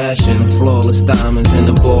 we dashing. The flawless diamonds in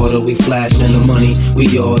the border, we flashing. The money we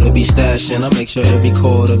oughta be stashing. I make sure every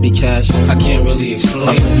quarter be cashing. I can't really explain.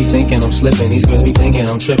 My friends be thinking I'm slipping, these girls be thinking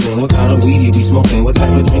I'm tripping. What kind of weed you be smoking? What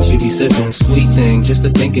type of drinks you be sipping? Sweet thing, just to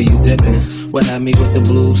think of you dipping. What had me with the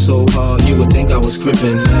blues so hard, you would think I was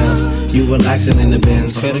crippin'. You relaxing in the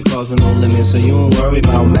bins, credit cards with no limits, so you don't worry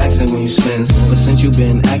about maxing when you spend. But since you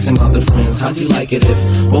been asking about the friends, how'd you like it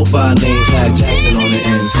if both our names had Jackson on the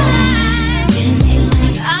ends?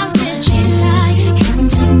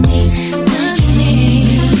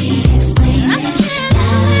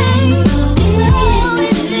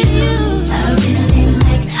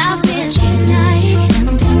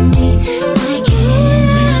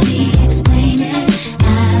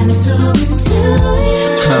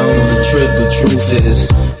 The truth is,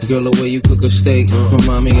 girl, the way you cook a steak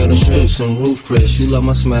remind me of the strips and roof Chris. You love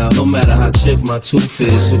my smile, no matter how chipped my tooth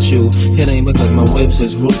is. With you, it ain't because my whips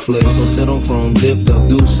is ruthless. So sit on chrome, dipped up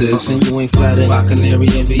deuces. And you ain't flattered by canary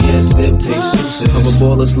and VS dip, taste suices. Other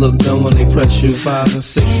ballers look dumb when they press you, 5s and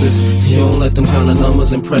 6s. You don't let them kind of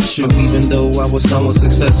numbers impress you. Even though I was somewhat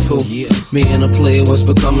successful, me and a player was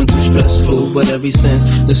becoming too stressful. But ever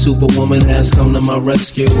since the superwoman has come to my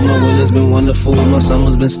rescue, my winter's been wonderful, my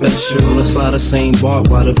summer's been special. Let's fly the same bark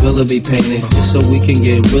while the villa be painted, just so we can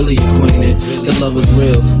get really acquainted. The love is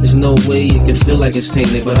real, there's no way it can feel like it's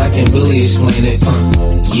tainted, but I can't really explain it.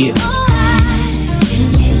 Yeah.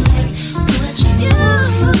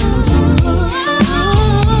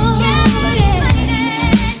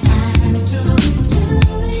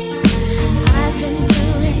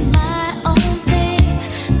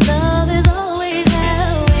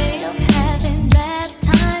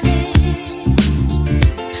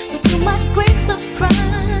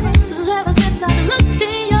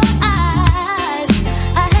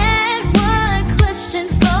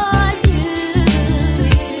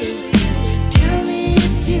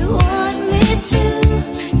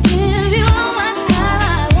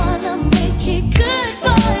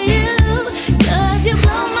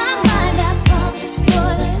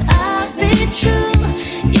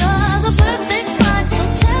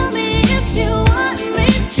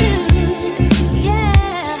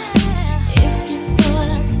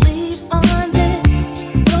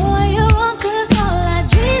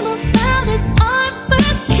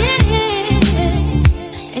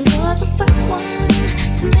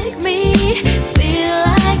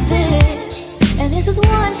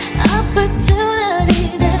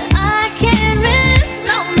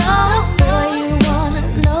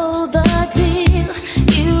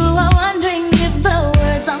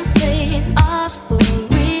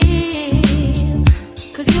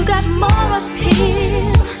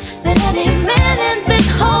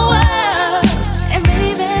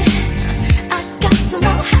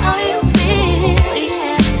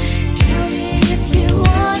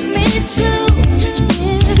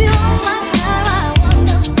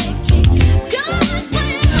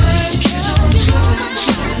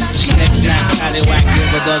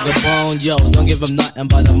 Yo, don't give him nothing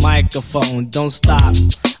but a microphone. Don't stop,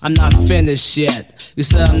 I'm not finished yet. You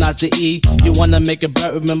said I'm not the E. You wanna make a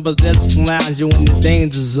bet? Remember this? Lounge you in the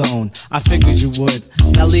danger zone. I figured you would.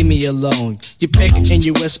 Now leave me alone. You pick and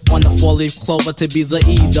you whisper on the four-leaf clover to be the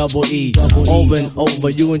E-double-E. Over and over,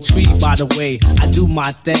 you intrigued by the way I do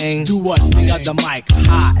my thing. Do what? Pick up the mic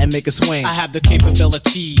high and make it swing. I have the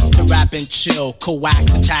capability to rap and chill,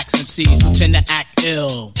 coax and tax MCs who tend to act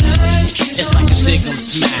ill. It's like a dig 'em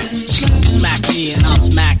smack. You smack me and I'll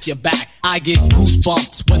smack your back. I get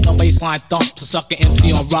goosebumps when the baseline thumps to suck an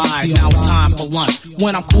empty on ride. Now it's time for lunch.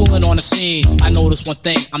 When I'm cooling on the scene, I notice one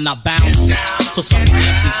thing, I'm not bound. So sucking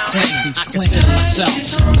MCs clean. I consider myself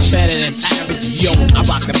better than average. Yo, I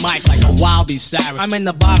rock the mic like a wild beast savage. I'm in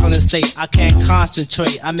the boggling state, I can't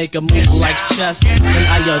concentrate. I make a move like chess, and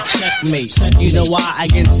I yell checkmate. You know why I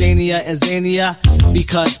get zanier and zanier?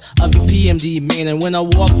 Because of the PMD man. And when I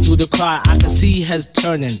walk through the crowd, I can see heads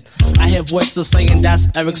turning. I hear voices saying that's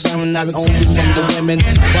Eric Sermon, not only from the women,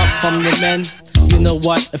 but from the men. You know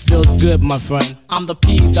what? It feels good, my friend. I'm the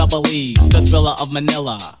P-double-E, the thriller of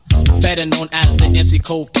Manila. Better known as the MC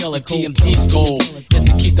Cold Killer. TMD's goal is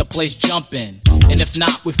to keep the place jumping. And if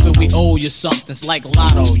not, we feel we owe you something. It's like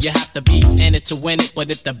Lotto, you have to be in it to win it.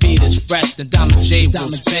 But if the beat is fresh, then Diamond J will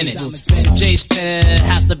spin it. If J's spinning it,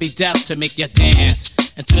 has to be deaf to make you dance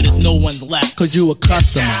until there's no one left. Cause you a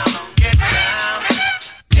customer.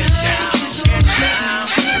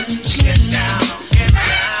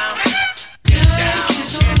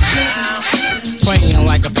 Praying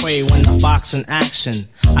like a prey when the fox in action.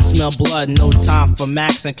 I smell blood, no time for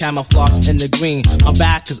max and camouflage in the green. My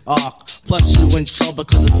back is off, plus you in trouble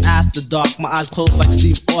cause it's after dark. My eyes closed like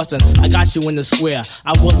Steve Austin, I got you in the square.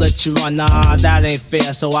 I will let you run, nah, that ain't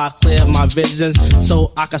fair. So I clear my visions,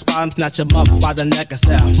 so I can spot him, snatch him up by the neck and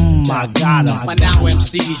say, I got him. By now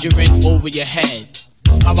MCs, you're in over your head.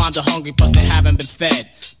 My rhymes are hungry, plus they haven't been fed.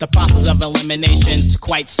 The process of elimination's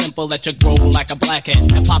quite simple. Let you grow like a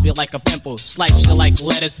blackhead and pop you like a pimple. Slice you like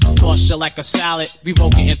lettuce, toss you like a salad.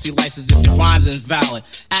 Revoke your MC license if your rhyme's invalid.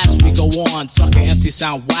 As we go on, sucking MC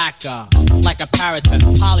sound whacker. Like a parrot says,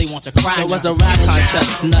 Polly wants a cracker. There was a rap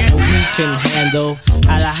contest, nothing we can handle.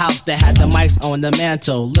 At a house that had the mics on the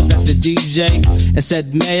mantle. Looked at the DJ and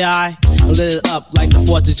said, may I? And lit it up like the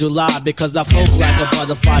 4th of July. Because I float like a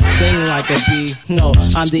butterfly, sting like a bee. No,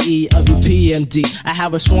 I'm the E of the PMD. I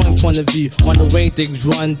have a strong point of view on the way things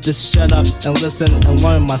run. Just shut up and listen and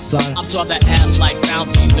learn, my son. Absorb that ass like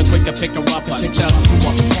bounty. The quicker pick her up, I tell you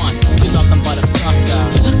what fun. You're nothing but a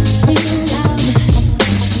sucker.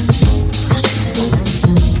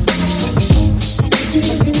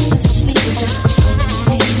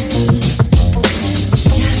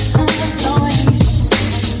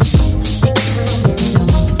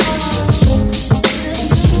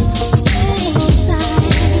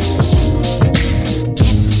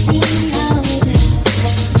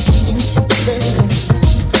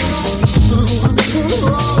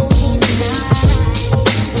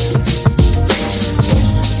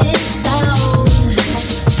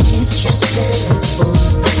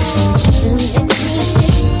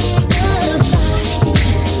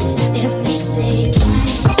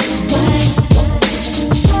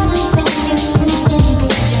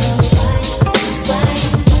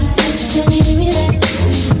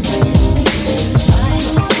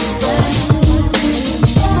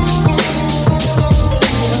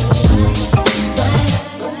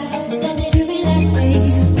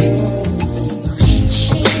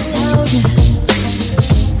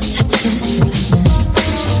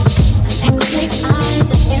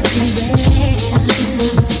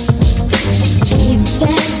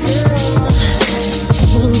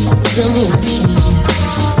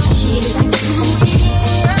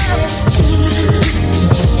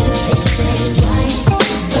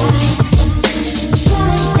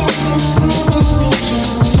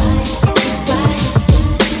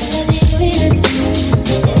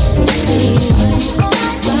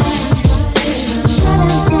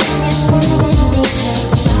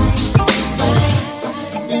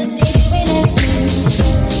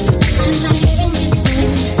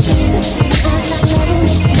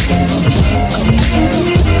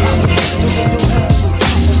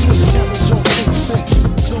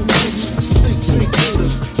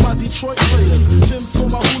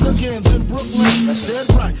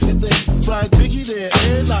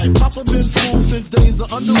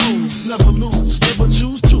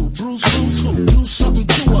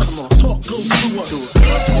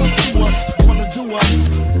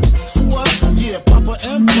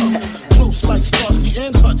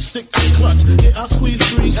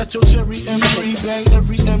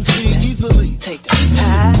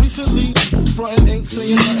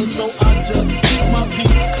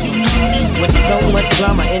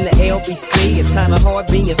 in the LBC. It's kinda hard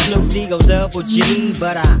being Snoop D or Double G,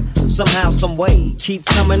 but I somehow, some way keep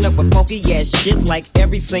coming up with funky ass shit like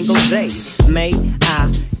every single day. May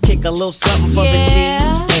I kick a little something for the G's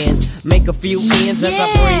and make a few ends as I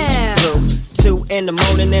breeze through 2 in the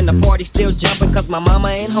morning and the party still jumping cause my mama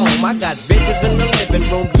ain't home. I got bitches in the living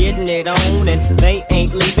room getting it on and they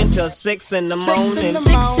ain't leaving till 6 in the morning.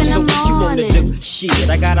 So what you wanna do? Shit,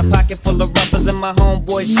 I got a pocket full of rubbers and my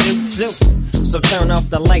homeboys do too. So turn off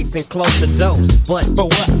the lights and close the doors. But for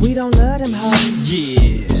what? We don't love them hoes.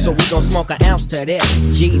 Yeah. So we gon' smoke an ounce to that.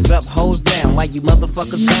 G's up, hoes down, while you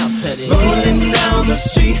motherfuckers bounce to this. Rolling down the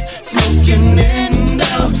street, smoking in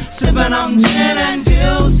down, sipping on gin and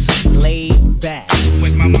juice. Laid back.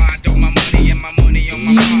 With my mind on my money and my money on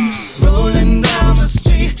my mind. Rolling down the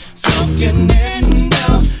street, smoking in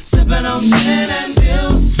down, sipping on gin and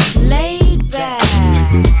juice. Laid back.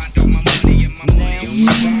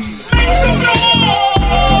 Make some noise!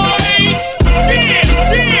 Yeah, yeah,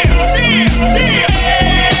 yeah, yeah.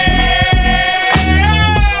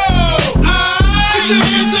 Get your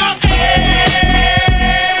hands up! Get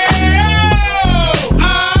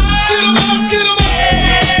 'em up, get 'em up!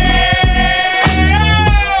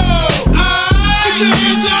 Get your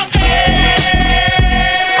hands up!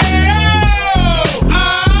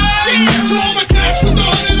 To all my cats with the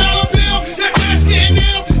 $100 bill, that cat's getting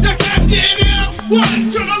ill, that cat's getting ill. What?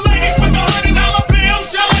 To the ladies with the $100 bills,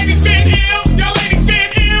 y'all ladies getting ill, y'all ladies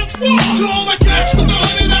getting ill. What? To all my cats with the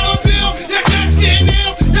 $100 bill, that cat's getting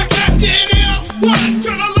ill, that cat's getting ill. What?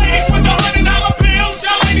 To the ladies with the $100 bills,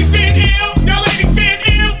 y'all ladies getting ill, y'all ladies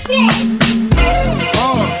getting ill.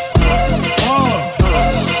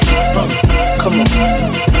 Come on.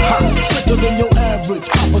 Ha, sicker than your average.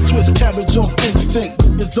 Papa twist cabbage off instinct.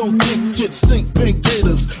 Niggas don't think shit stink. Pink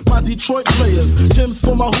Gators, my Detroit players. Tim's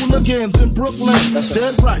for my hooligans in Brooklyn.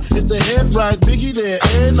 Dead right, if the head right, Biggie there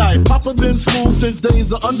every night. Papa been smooth since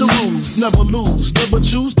days of under rules. Never lose, never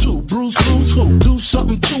choose to. Bruise, cruise, who? Do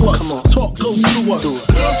something to us. Talk, go through us.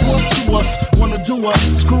 Girls want to us, wanna do us.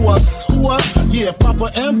 Screw us, who us? Yeah,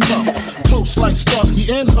 Papa and Pump. Close like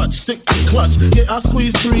Starsky and Hutch, stick to clutch. Yeah, I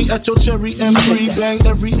squeeze 3 at your cherry M3. Bang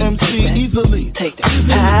every MC easily. Take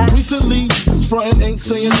that. Recently, frontin' ain't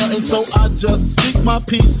saying nothing, so I just speak my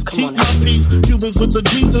peace. Keep my peace. Cubans with the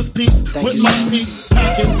Jesus peace. With my peace.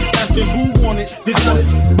 Packing, asking who want it. They got it,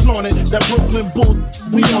 flaunt it. That Brooklyn bull,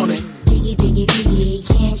 we on it. Biggie, biggie, biggie,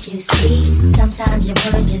 can't you see? Sometimes your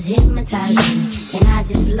words just hypnotize me. And I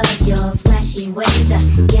just love your flashy ways. I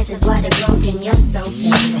guess that's why they're broken, you're so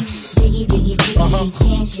fake. Biggie, biggie, biggie,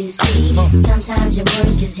 can't you see? Sometimes your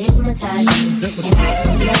words just hypnotize me. And I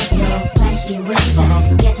just love your flashy ways. I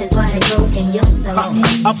guess that's why they're broken, you're so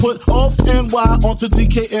fake. I put off NY onto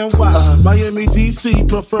DKNY. Miami, DC,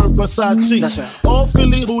 prefer Versace. That's right. All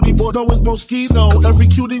Philly, hootie boy, know it's Moschino. Every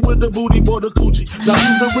cutie with the booty boy, the coochie. Now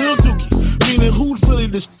who's the real dookie? Meaning who's really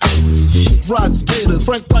the Rod Gators,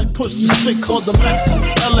 Frank White push the 6 on the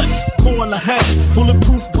Lexus LX 4.5,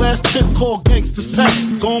 bulletproof glass tip called gangsters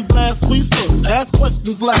pass. Gon' blast sweet first, ask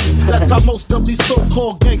questions last. That's how most of these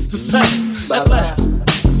so-called gangsters pass. At last,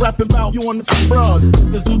 rapping about you on the bras,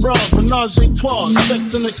 there's the bras, menage a trois,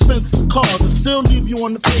 sex and expensive cars, and still leave you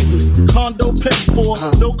on the pavement. Condo paid for,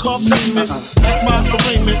 no car payment. At my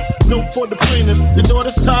arraignment, no for the plaintiff. The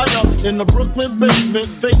daughter's tied up in the Brooklyn basement.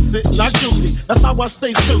 Face it, not guilty. That's how I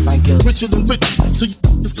stay true. Richer than rich, so you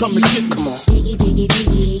just come and get me. Come on. Biggie, biggie,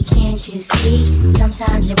 biggie, can't you see?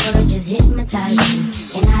 Sometimes your words just hypnotize me.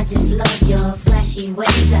 And I just love your flashy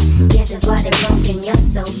ways. I guess that's why they're broken, you're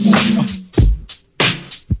so fake.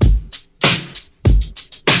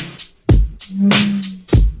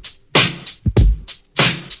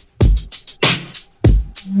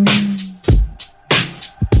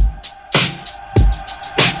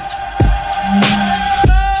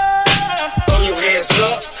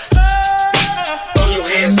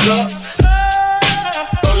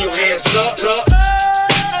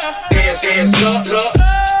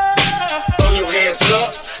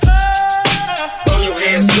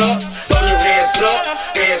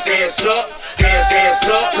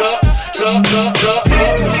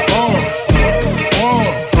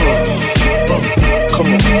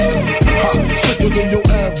 Come on. Ha, sicker than your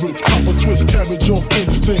average. Papa twist cabbage off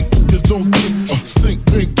instinct. Just don't think, stink,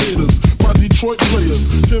 big gators. My Detroit players.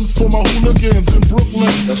 Tim's for my hooligans in Brooklyn.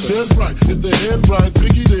 Dead right, if the head right,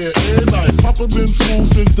 Biggie there, every night. Papa been smooth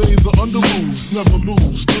since days of under rules. Never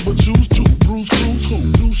lose, never choose to. Bruise, cruise, who?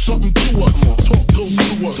 Do something to us. Talk, go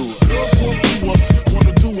through us. Girls want to us,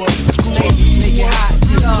 wanna do us. Screw us. Make it hot,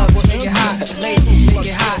 thugs, make it hot. Ladies, make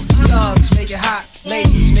it hot, thugs, make it hot.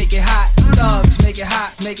 Ladies, make it hot, thugs, make it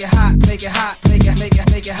hot, make it hot, make it hot,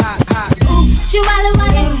 make it hot, hot. Ooh, you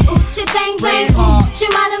wanna chi bang bang, ooh, chi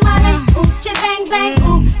walla walla, ooh, chi bang bang,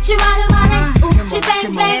 ooh, chi walla walla, ooh, chi bang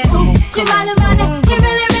bang, ooh, chi walla walla. He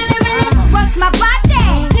really, really, really work my body.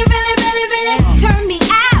 He really, really, really turn me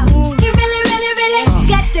out. He really, really, really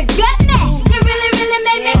got the gut me. He really, really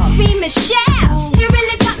made me scream and shout. He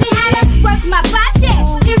really taught me how to work my body.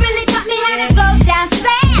 He really taught me how to go down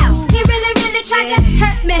south. He really, really tried to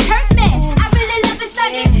hurt me, hurt me. I really love his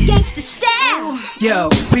thuggin' gangsta style. Yo,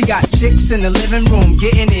 we got chicks in the living room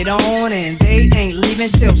getting it on, and they ain't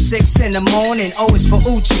leaving till 6 in the morning. Oh, it's for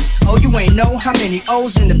Uchi. Oh, you ain't know how many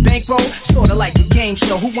O's in the bankroll? Sorta like the game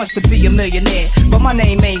show, Who Wants to Be a Millionaire? But my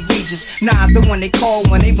name ain't Regis. Nas the one they call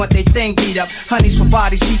when they want their thing beat up. Honeys for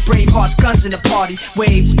bodies, beat brave hearts, guns in the party.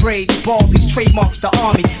 Waves, braids, baldies, trademarks the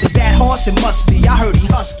army. Is that horse? It must be. I heard he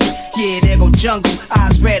husky. Yeah, there go jungle.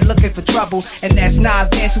 Eyes red, looking for trouble. And that's Nas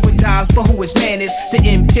dancing with dimes. But who his man is? The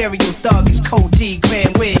Imperial Thug is Code D,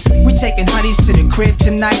 Grand Wiz. We taking honeys to the crib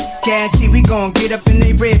tonight. Guarantee we gon' get up in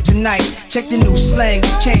they rib tonight. Check the new slang,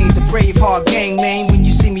 it's changed. The brave heart gang name. When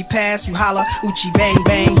you see me pass, you holla, Uchi bang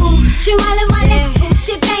bang. Ooh, chi walla walla, ooh,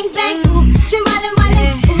 chi bang bang, ooh, chi walla walla,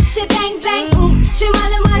 ooh, chi bang bang, ooh, chi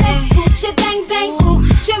walla walla, ooh, chi bang bang, ooh,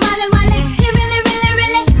 chi walla walla. He really, really,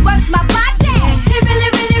 really work my body. He really,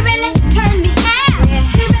 really, really turn me out.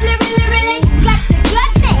 He really, really, really got the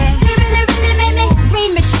gut me. He really, really made me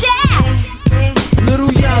scream and shout.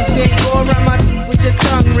 Little young thing, go around my with your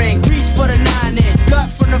tongue ring. Reach for the 9-inch,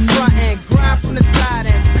 gut from the front end, grind from the side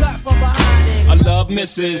end, cut from behind end. I love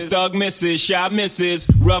misses, thug misses, shy misses,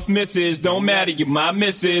 rough misses, don't matter, you're my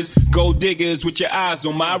misses. Gold diggers with your eyes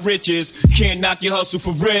on my riches. Can't knock your hustle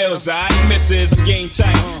for reals, I misses. Game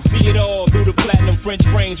tight, see it all through the platinum French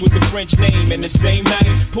frames with the French name. And the same night,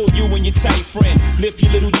 pull you and your tight friend. Lift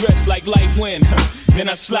your little dress like light wind. Then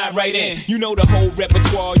I slide right in. You know the whole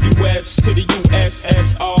repertoire, US to the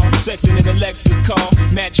USSR. Sexing in a Lexus car.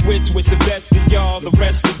 Match wits with the best of y'all. The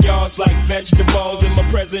rest of y'all's like vegetables in my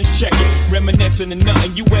presence. Check it. Reminiscing of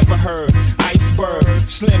nothing you ever heard. Iceberg.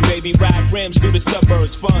 Slim baby ride rims through the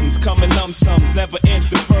suburbs. Funds coming lump sums. Never ends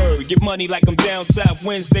deferred. Get money like I'm down south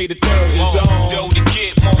Wednesday the 3rd. It's on. Dough to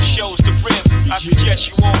get, more shows to rip. I suggest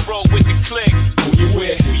you on roll with the click. Who you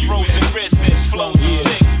with? Frozen wrists. Flows are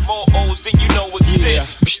sick. More O's than you know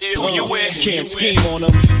exist. Who you with? Can't scheme on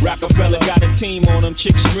them. Rockefeller got a team on them.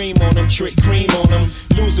 Chicks dream on them. Trick cream on them.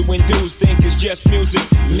 Loser when dudes think it's just music.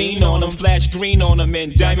 Lean on them. Flash green on them.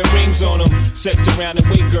 And diamond rings on them. Sets around and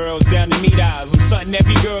wait girls down to meet eyes. I'm something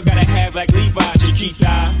every girl gotta have like Levi.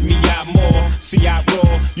 Chiquita, me out more. See I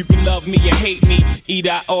roar. You can love me or hate me.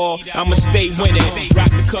 Either or. I'ma stay winning.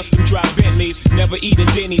 Rock the custom drop Bentleys. Never eating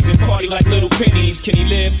Denny's and party like little pennies. Can he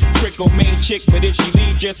live? Trick on main chick. But if she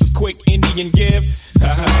leave just as quick, Indian give.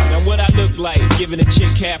 Now what I look like? Giving a chick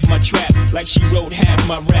half my trap. Like she wrote half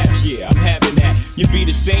my raps. Yeah, I'm having that. You be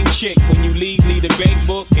the same chick when you leave the bank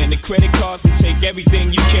book and the credit cards and take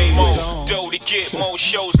everything you came with. Dough to get, more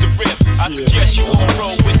shows to rip. I suggest you on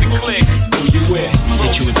roll with the click. Who you with?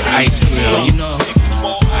 Hit you with the ice grill, you know.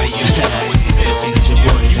 How you listen to your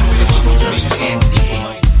boys, I'm gonna stand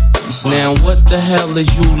there. Now what the hell is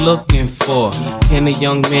you looking for? Can a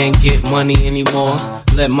young man get money anymore?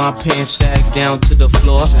 Let my pants sag down to the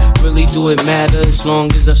floor. Really do it matter as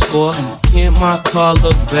long as I score? Can't my car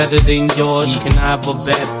look better than yours? Can I have a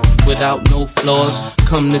bet without no flaws?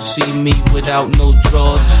 Come to see me without no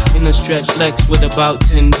drawers. In a stretch Lex with about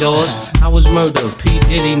 10 doors. I was murdered, P.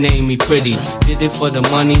 Diddy named me pretty. Did it for the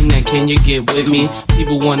money, now can you get with me?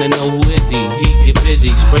 People wanna know who is he? He get busy,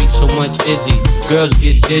 spray so much Izzy. Girls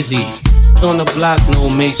get dizzy. On the block, no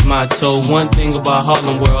makes my toe. One thing about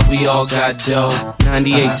Harlem World, we all got dough.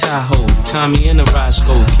 98 Tahoe, Tommy and the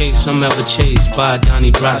Roscoe. Case I'm ever chased by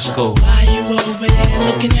Donnie Brasco. Why you over there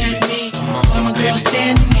looking at me? Why my girl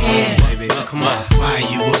standing here? Baby, come on. Why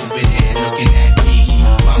you over there looking at me?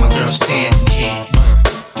 Why my girl standing here?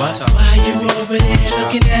 Why you over there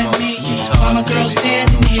looking at me? Why my girl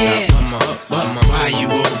standing here? Why you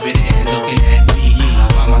over there looking at me?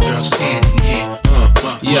 Why my girl standing here?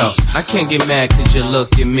 Yo, I can't get mad cause you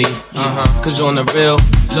look at me. Cause on the real,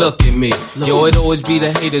 look at me. Yo, it always be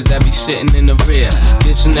the haters that be sitting in the rear.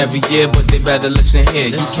 Listen every year, but they better listen here.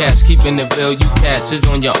 You cats keeping it real, you cats is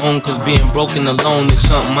on your own. Cause being broken alone is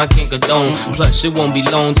something I can't condone. Plus, it won't be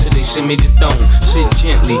long till they send me the throne. Sit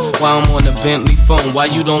gently while I'm on the Bentley phone. Why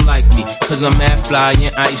you don't like me? Cause I'm mad fly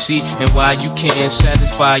and icy. And why you can't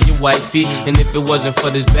satisfy your wifey? And if it wasn't for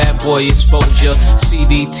this bad boy exposure,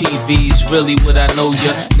 CDTV's really what I know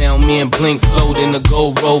ya. Now me and Blink float in the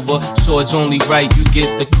Gold Rover. So it's only right you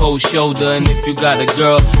get the cold shoulder. And if you got a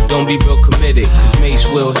girl, don't be real committed. Cause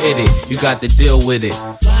Mace will hit it, you got to deal with it.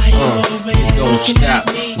 You don't stop,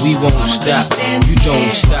 We won't stop. You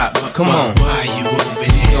don't stop. Come on. Why you over there?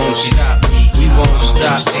 You don't stop. We won't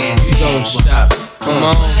stop. You don't stop. Come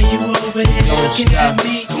on. Why you over there looking at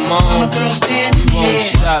me? Come on. I'm a girl standing here. We won't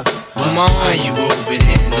stop. Come on. Why you over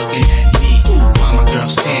there looking at me? Why my girl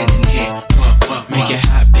standing here? Make it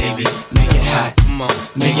hot, baby. Make it hot. Come on.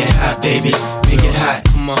 Make it hot, baby. Make it hot.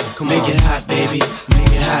 Come on. Come on. Make it hot, baby.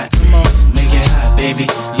 Make it hot. Come on. Make it hot, baby.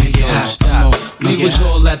 Make it hot. Stop. We was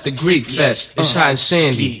all at the Greek Fest. It's hot and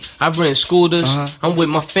sandy. I rent scooters. I'm with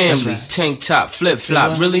my family. Tank top, flip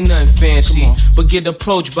flop. Really nothing fancy. But get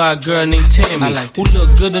approached by a girl named Tammy, who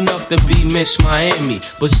look good enough to be Miss Miami.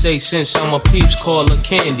 But say since I'm a peeps, call her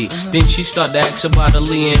Candy. Then she start to ask about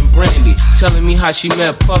Aaliyah and Brandy, telling me how she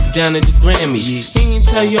met Puff down at the Grammy. He ain't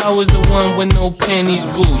tell you I was the one with no panties,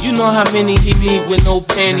 boo. You know how many he need with no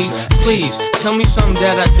panties? Please tell me something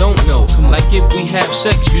that I don't know. Like if we have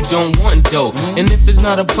sex, you don't want dough. And if it's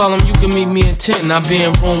not a problem, you can meet me in 10. I'll be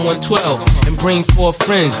in room 112 and bring 4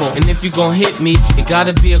 friends. And if you gon' hit me, it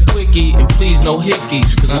gotta be a quickie. And please no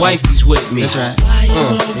hickeys, cause wifey's with me. That's right. Why you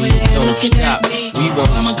over there looking at me? We won't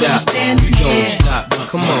stop. You don't stop.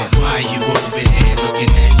 Come on. Why you over there looking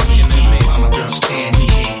at me? Mama girl standing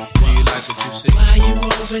here. Do you like what you see? Why you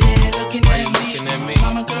over there looking at me?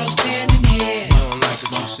 Mama girl standing here. You don't like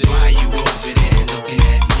what you see? Why you over there looking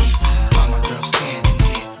at me? Mama girl standing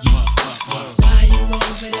here. Why you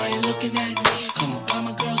over there looking at me? Come on,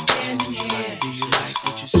 mama girl standing here. Do you like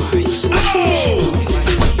what you see?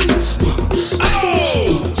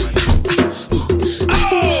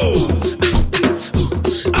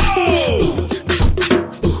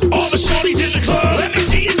 All the shorties in the club, let me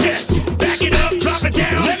see your chest. Back it up, drop it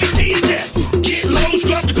down, let me see your chest. Get low,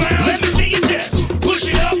 scrub the ground, let me see your chest. Push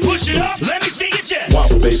it up, let me see your chest.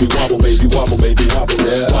 Wobble, baby, wobble, baby, wobble, baby, wobble,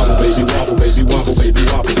 yeah. Wobble, baby, wobble, baby, wobble, baby,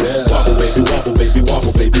 wobble, yeah. Wobble, baby, wobble, baby,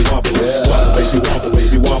 wobble, baby, wobble, yeah. Wobble, baby, wobble,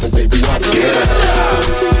 baby, wobble, baby, wobble, yeah. Get in now,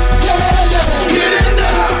 get in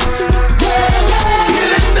now, get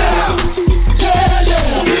in now, get in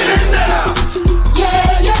now, get in now.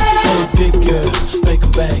 Hey, big girl, make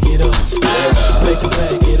 'em bag it up, make 'em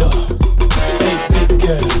bag it up. Hey, big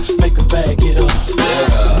girl, make 'em bag it up,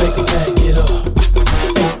 make 'em bag it up.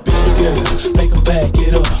 Hey, big girl, make 'em bag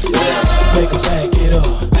it up, make 'em bag it up.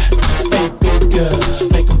 Hey, big girl,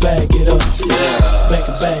 make 'em bag it up, make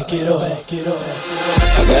 'em bag it up, bag it up.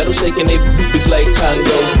 I got them shaking they boobies like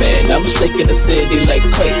Congos, man. I'm shaking the city like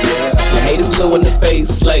quakes. My haters blue in the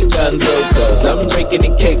face like Gonzo, cause I'm breaking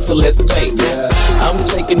the cake, so let's bake. I'm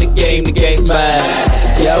taking the game's mine.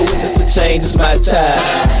 Yeah, I witness the change, it's my time.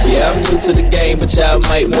 Yeah, I'm new to the game, but y'all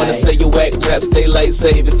might wanna say your whack raps, daylight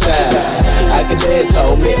saving time. I can dance,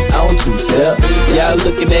 homie, I don't two-step. Y'all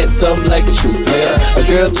looking at something like a true player. A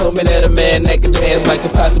girl told me that a man that can dance might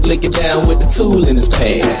could possibly get down with the tool in his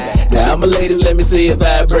pants. Now I'm a ladies, let me see it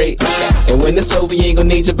vibrate. And when it's over, you ain't gon'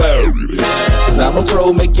 need your bird. Cause I'm a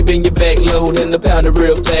pro, make you bend your back load and the pound it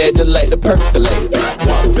real fast, just like the percolate.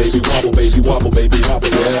 Wobble, baby, wobble, baby, wobble, baby, wobble,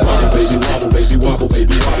 yeah. Wobble, baby, wobble, baby, wobble,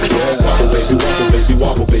 baby, wobble, yeah. Wobble, baby, wobble, baby,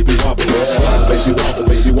 wobble, baby, wobble, yeah. Wobble, baby, wobble,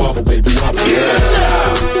 baby, wobble, baby, wobble,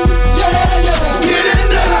 yeah. Get in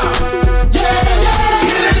now, get in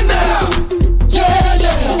now, get in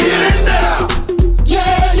now, get in now,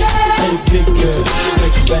 Hey, big girl,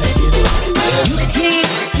 make 'em bag it up. You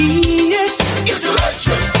can't see it, It's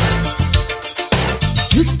electric.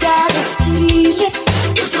 you gotta feel it,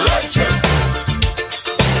 It's electric.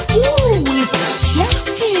 ooh, it's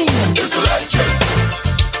shocking. It's electric.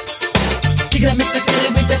 You gotta mix the belly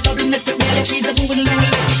with the bubble, let the belly, she's a moving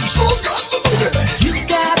along. She's so got the booty. You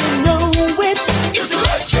gotta know it, It's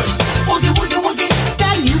electric. woogie, woogie, woogie,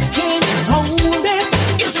 that you can't hold it.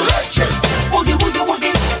 It's electric. Woogie, woogie,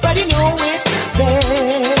 woogie, but you know it's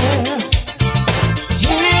there.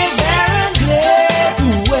 Here, there, and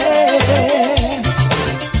everywhere.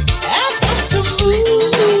 I've got to move.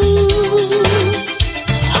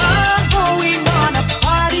 I'm going on a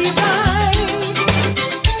party ride.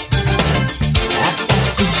 I've got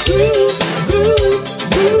to groove, groove,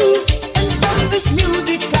 groove. And from this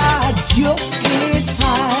music I just can't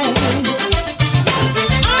hide.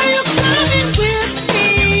 Are you coming with me?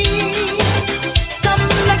 Come,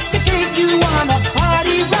 let me take you on a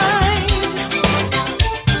party ride.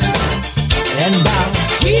 And I'll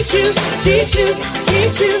teach you, teach you,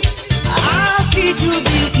 teach you. I'll teach you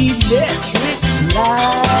the electric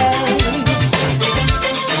slide.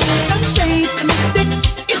 Some say it's a mistake.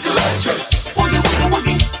 It's electric. Woogie, woogie,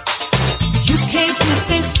 woogie. You can't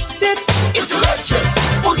resist it. It's electric.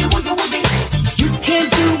 Woogie, woogie, woogie. You can't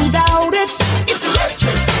do without it. It's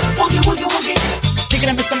electric. Woogie, woogie, woogie. Take it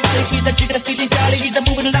up with somebody, she's a feeling jolly, she's a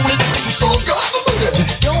moving along. She's so got the booty.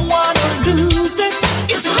 Don't wanna lose it.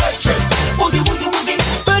 It's electric.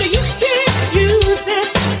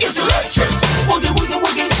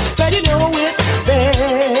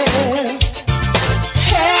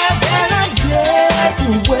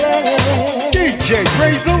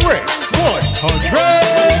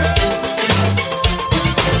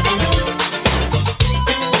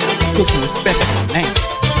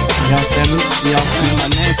 salute to y'all from my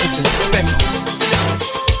Nancy to respect.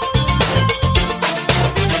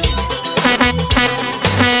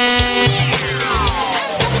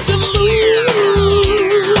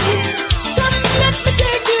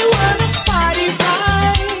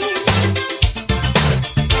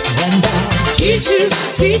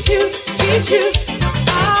 Teach you,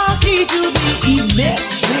 I'll teach you the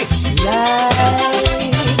electric slide.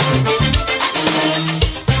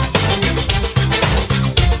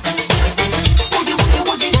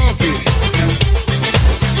 Funky.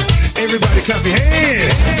 Everybody clap your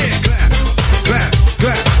hands. Clap, clap,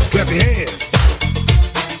 clap, clap your hands.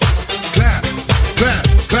 Clap, clap,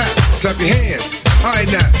 clap, clap your hands. All right,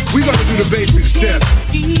 now, we're gonna do the basic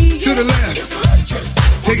steps. To the left.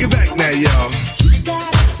 Take it back now, y'all.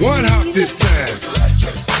 One hop this time.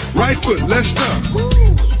 Right foot, let's stomp.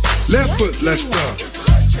 Left foot, let's stomp.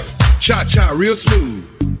 Cha-cha, real smooth.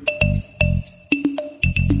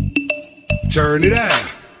 Turn it out.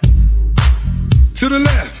 To the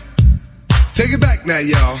left. Take it back now,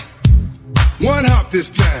 y'all. One hop this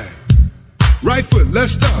time. Right foot,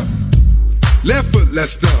 let's stomp. Left foot,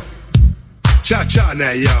 let's stomp. Cha-cha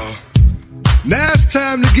now, y'all. Now it's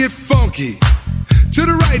time to get funky. To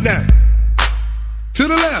the right now. To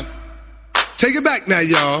the left. Take it back now,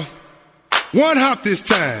 y'all. One hop this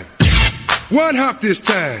time. One hop this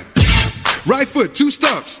time. Right foot, 2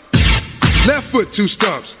 stumps. Left foot, 2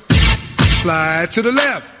 stumps. Slide to the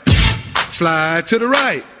left. Slide to the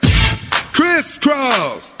right.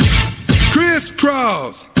 Crisscross.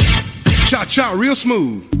 Crisscross. Cha-cha, real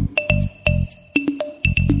smooth.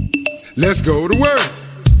 Let's go to work.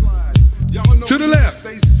 To the left.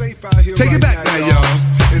 Take it back now, y'all.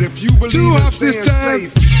 And if you believe 2 hops this time.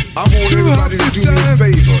 Safe, I want 2 everybody hops to this do me a time.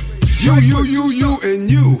 favor. You, and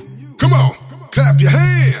you. Come on, clap your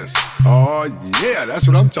hands. Oh, yeah, that's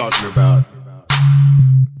what I'm talking about.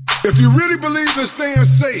 If you really believe in staying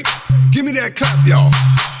safe, give me that clap, y'all.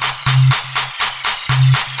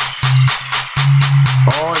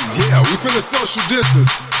 Oh, yeah, we finna social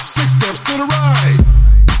distance. 6 steps to the right.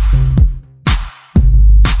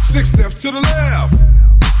 6 steps to the left.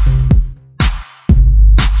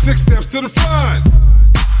 6 steps to the front.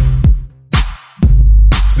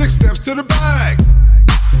 6 steps to the back.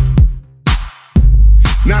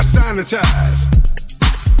 Now sanitize.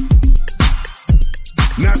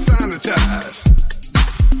 Now sanitize.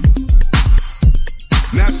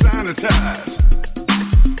 Now sanitize.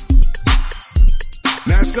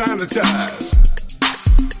 Now sanitize.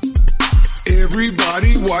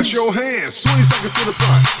 Everybody wash your hands. 20 seconds to the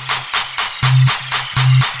front.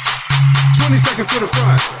 20 seconds to the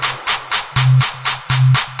front.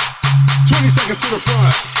 20 seconds to the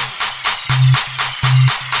front.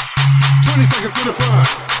 20 seconds to the front.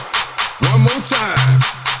 One more time.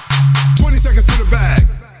 20 seconds to the back.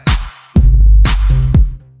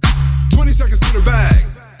 20 seconds to the back.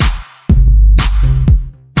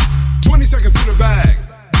 20 seconds to the back.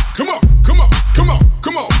 Come on, come on, come on,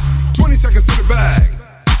 come on. 20 seconds to the back.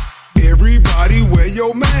 Everybody wear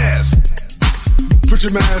your mask. Put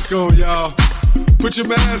your mask on, y'all. Put your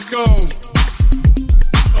mask on.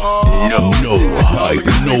 Oh, no hype,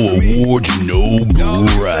 no awards, no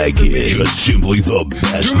bragging. Just simply the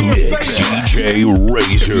best mix. DJ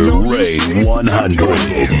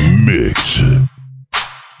Razorray100 mix.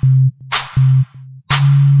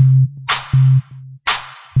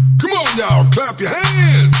 Come on, y'all, clap your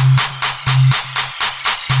hands.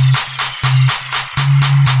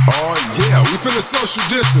 Oh, yeah, we finna social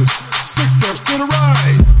distance. 6 steps to the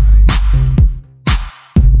right.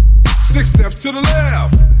 6 steps to the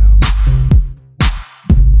left.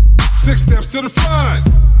 6 steps to the front.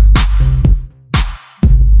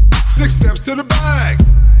 6 steps to the back.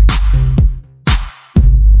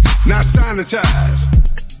 Now sanitize.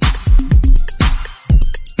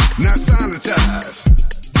 Now sanitize.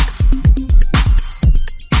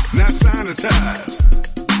 Now sanitize.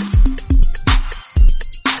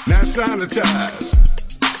 Now sanitize.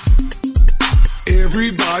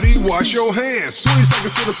 Everybody wash your hands. 20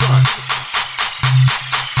 seconds to the front.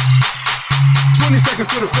 20 seconds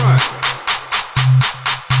to the front.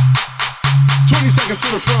 20 seconds to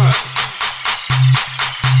the front.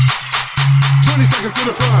 20 seconds to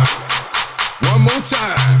the front. One more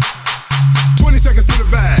time. 20 seconds to the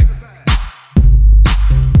back.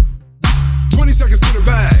 20 seconds to the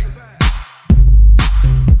back.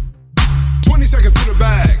 20 seconds to the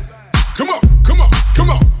back. Come on, come on, come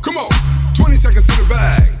on, come on. 20 seconds to the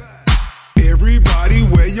back. Everybody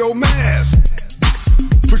wear your mask.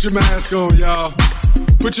 Put your mask on, y'all.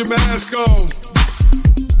 Put your mask on.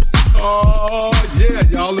 Oh, yeah,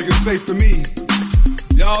 y'all looking safe to me.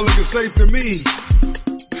 Y'all looking safe to me.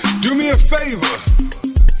 Do me a favor.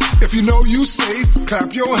 If you know you safe,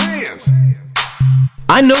 clap your hands.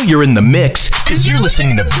 I know you're in the mix, cause you're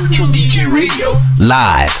listening to VirtualDJ Radio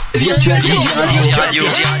live. VirtualDJ Radio.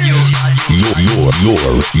 You're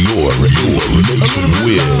mixing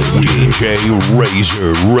with DJ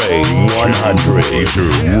Razorray100.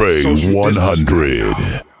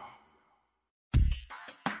 Razorray100.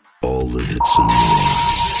 All the hits and more.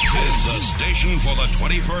 This is the station for the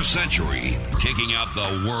 21st century, kicking out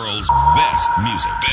the world's best music.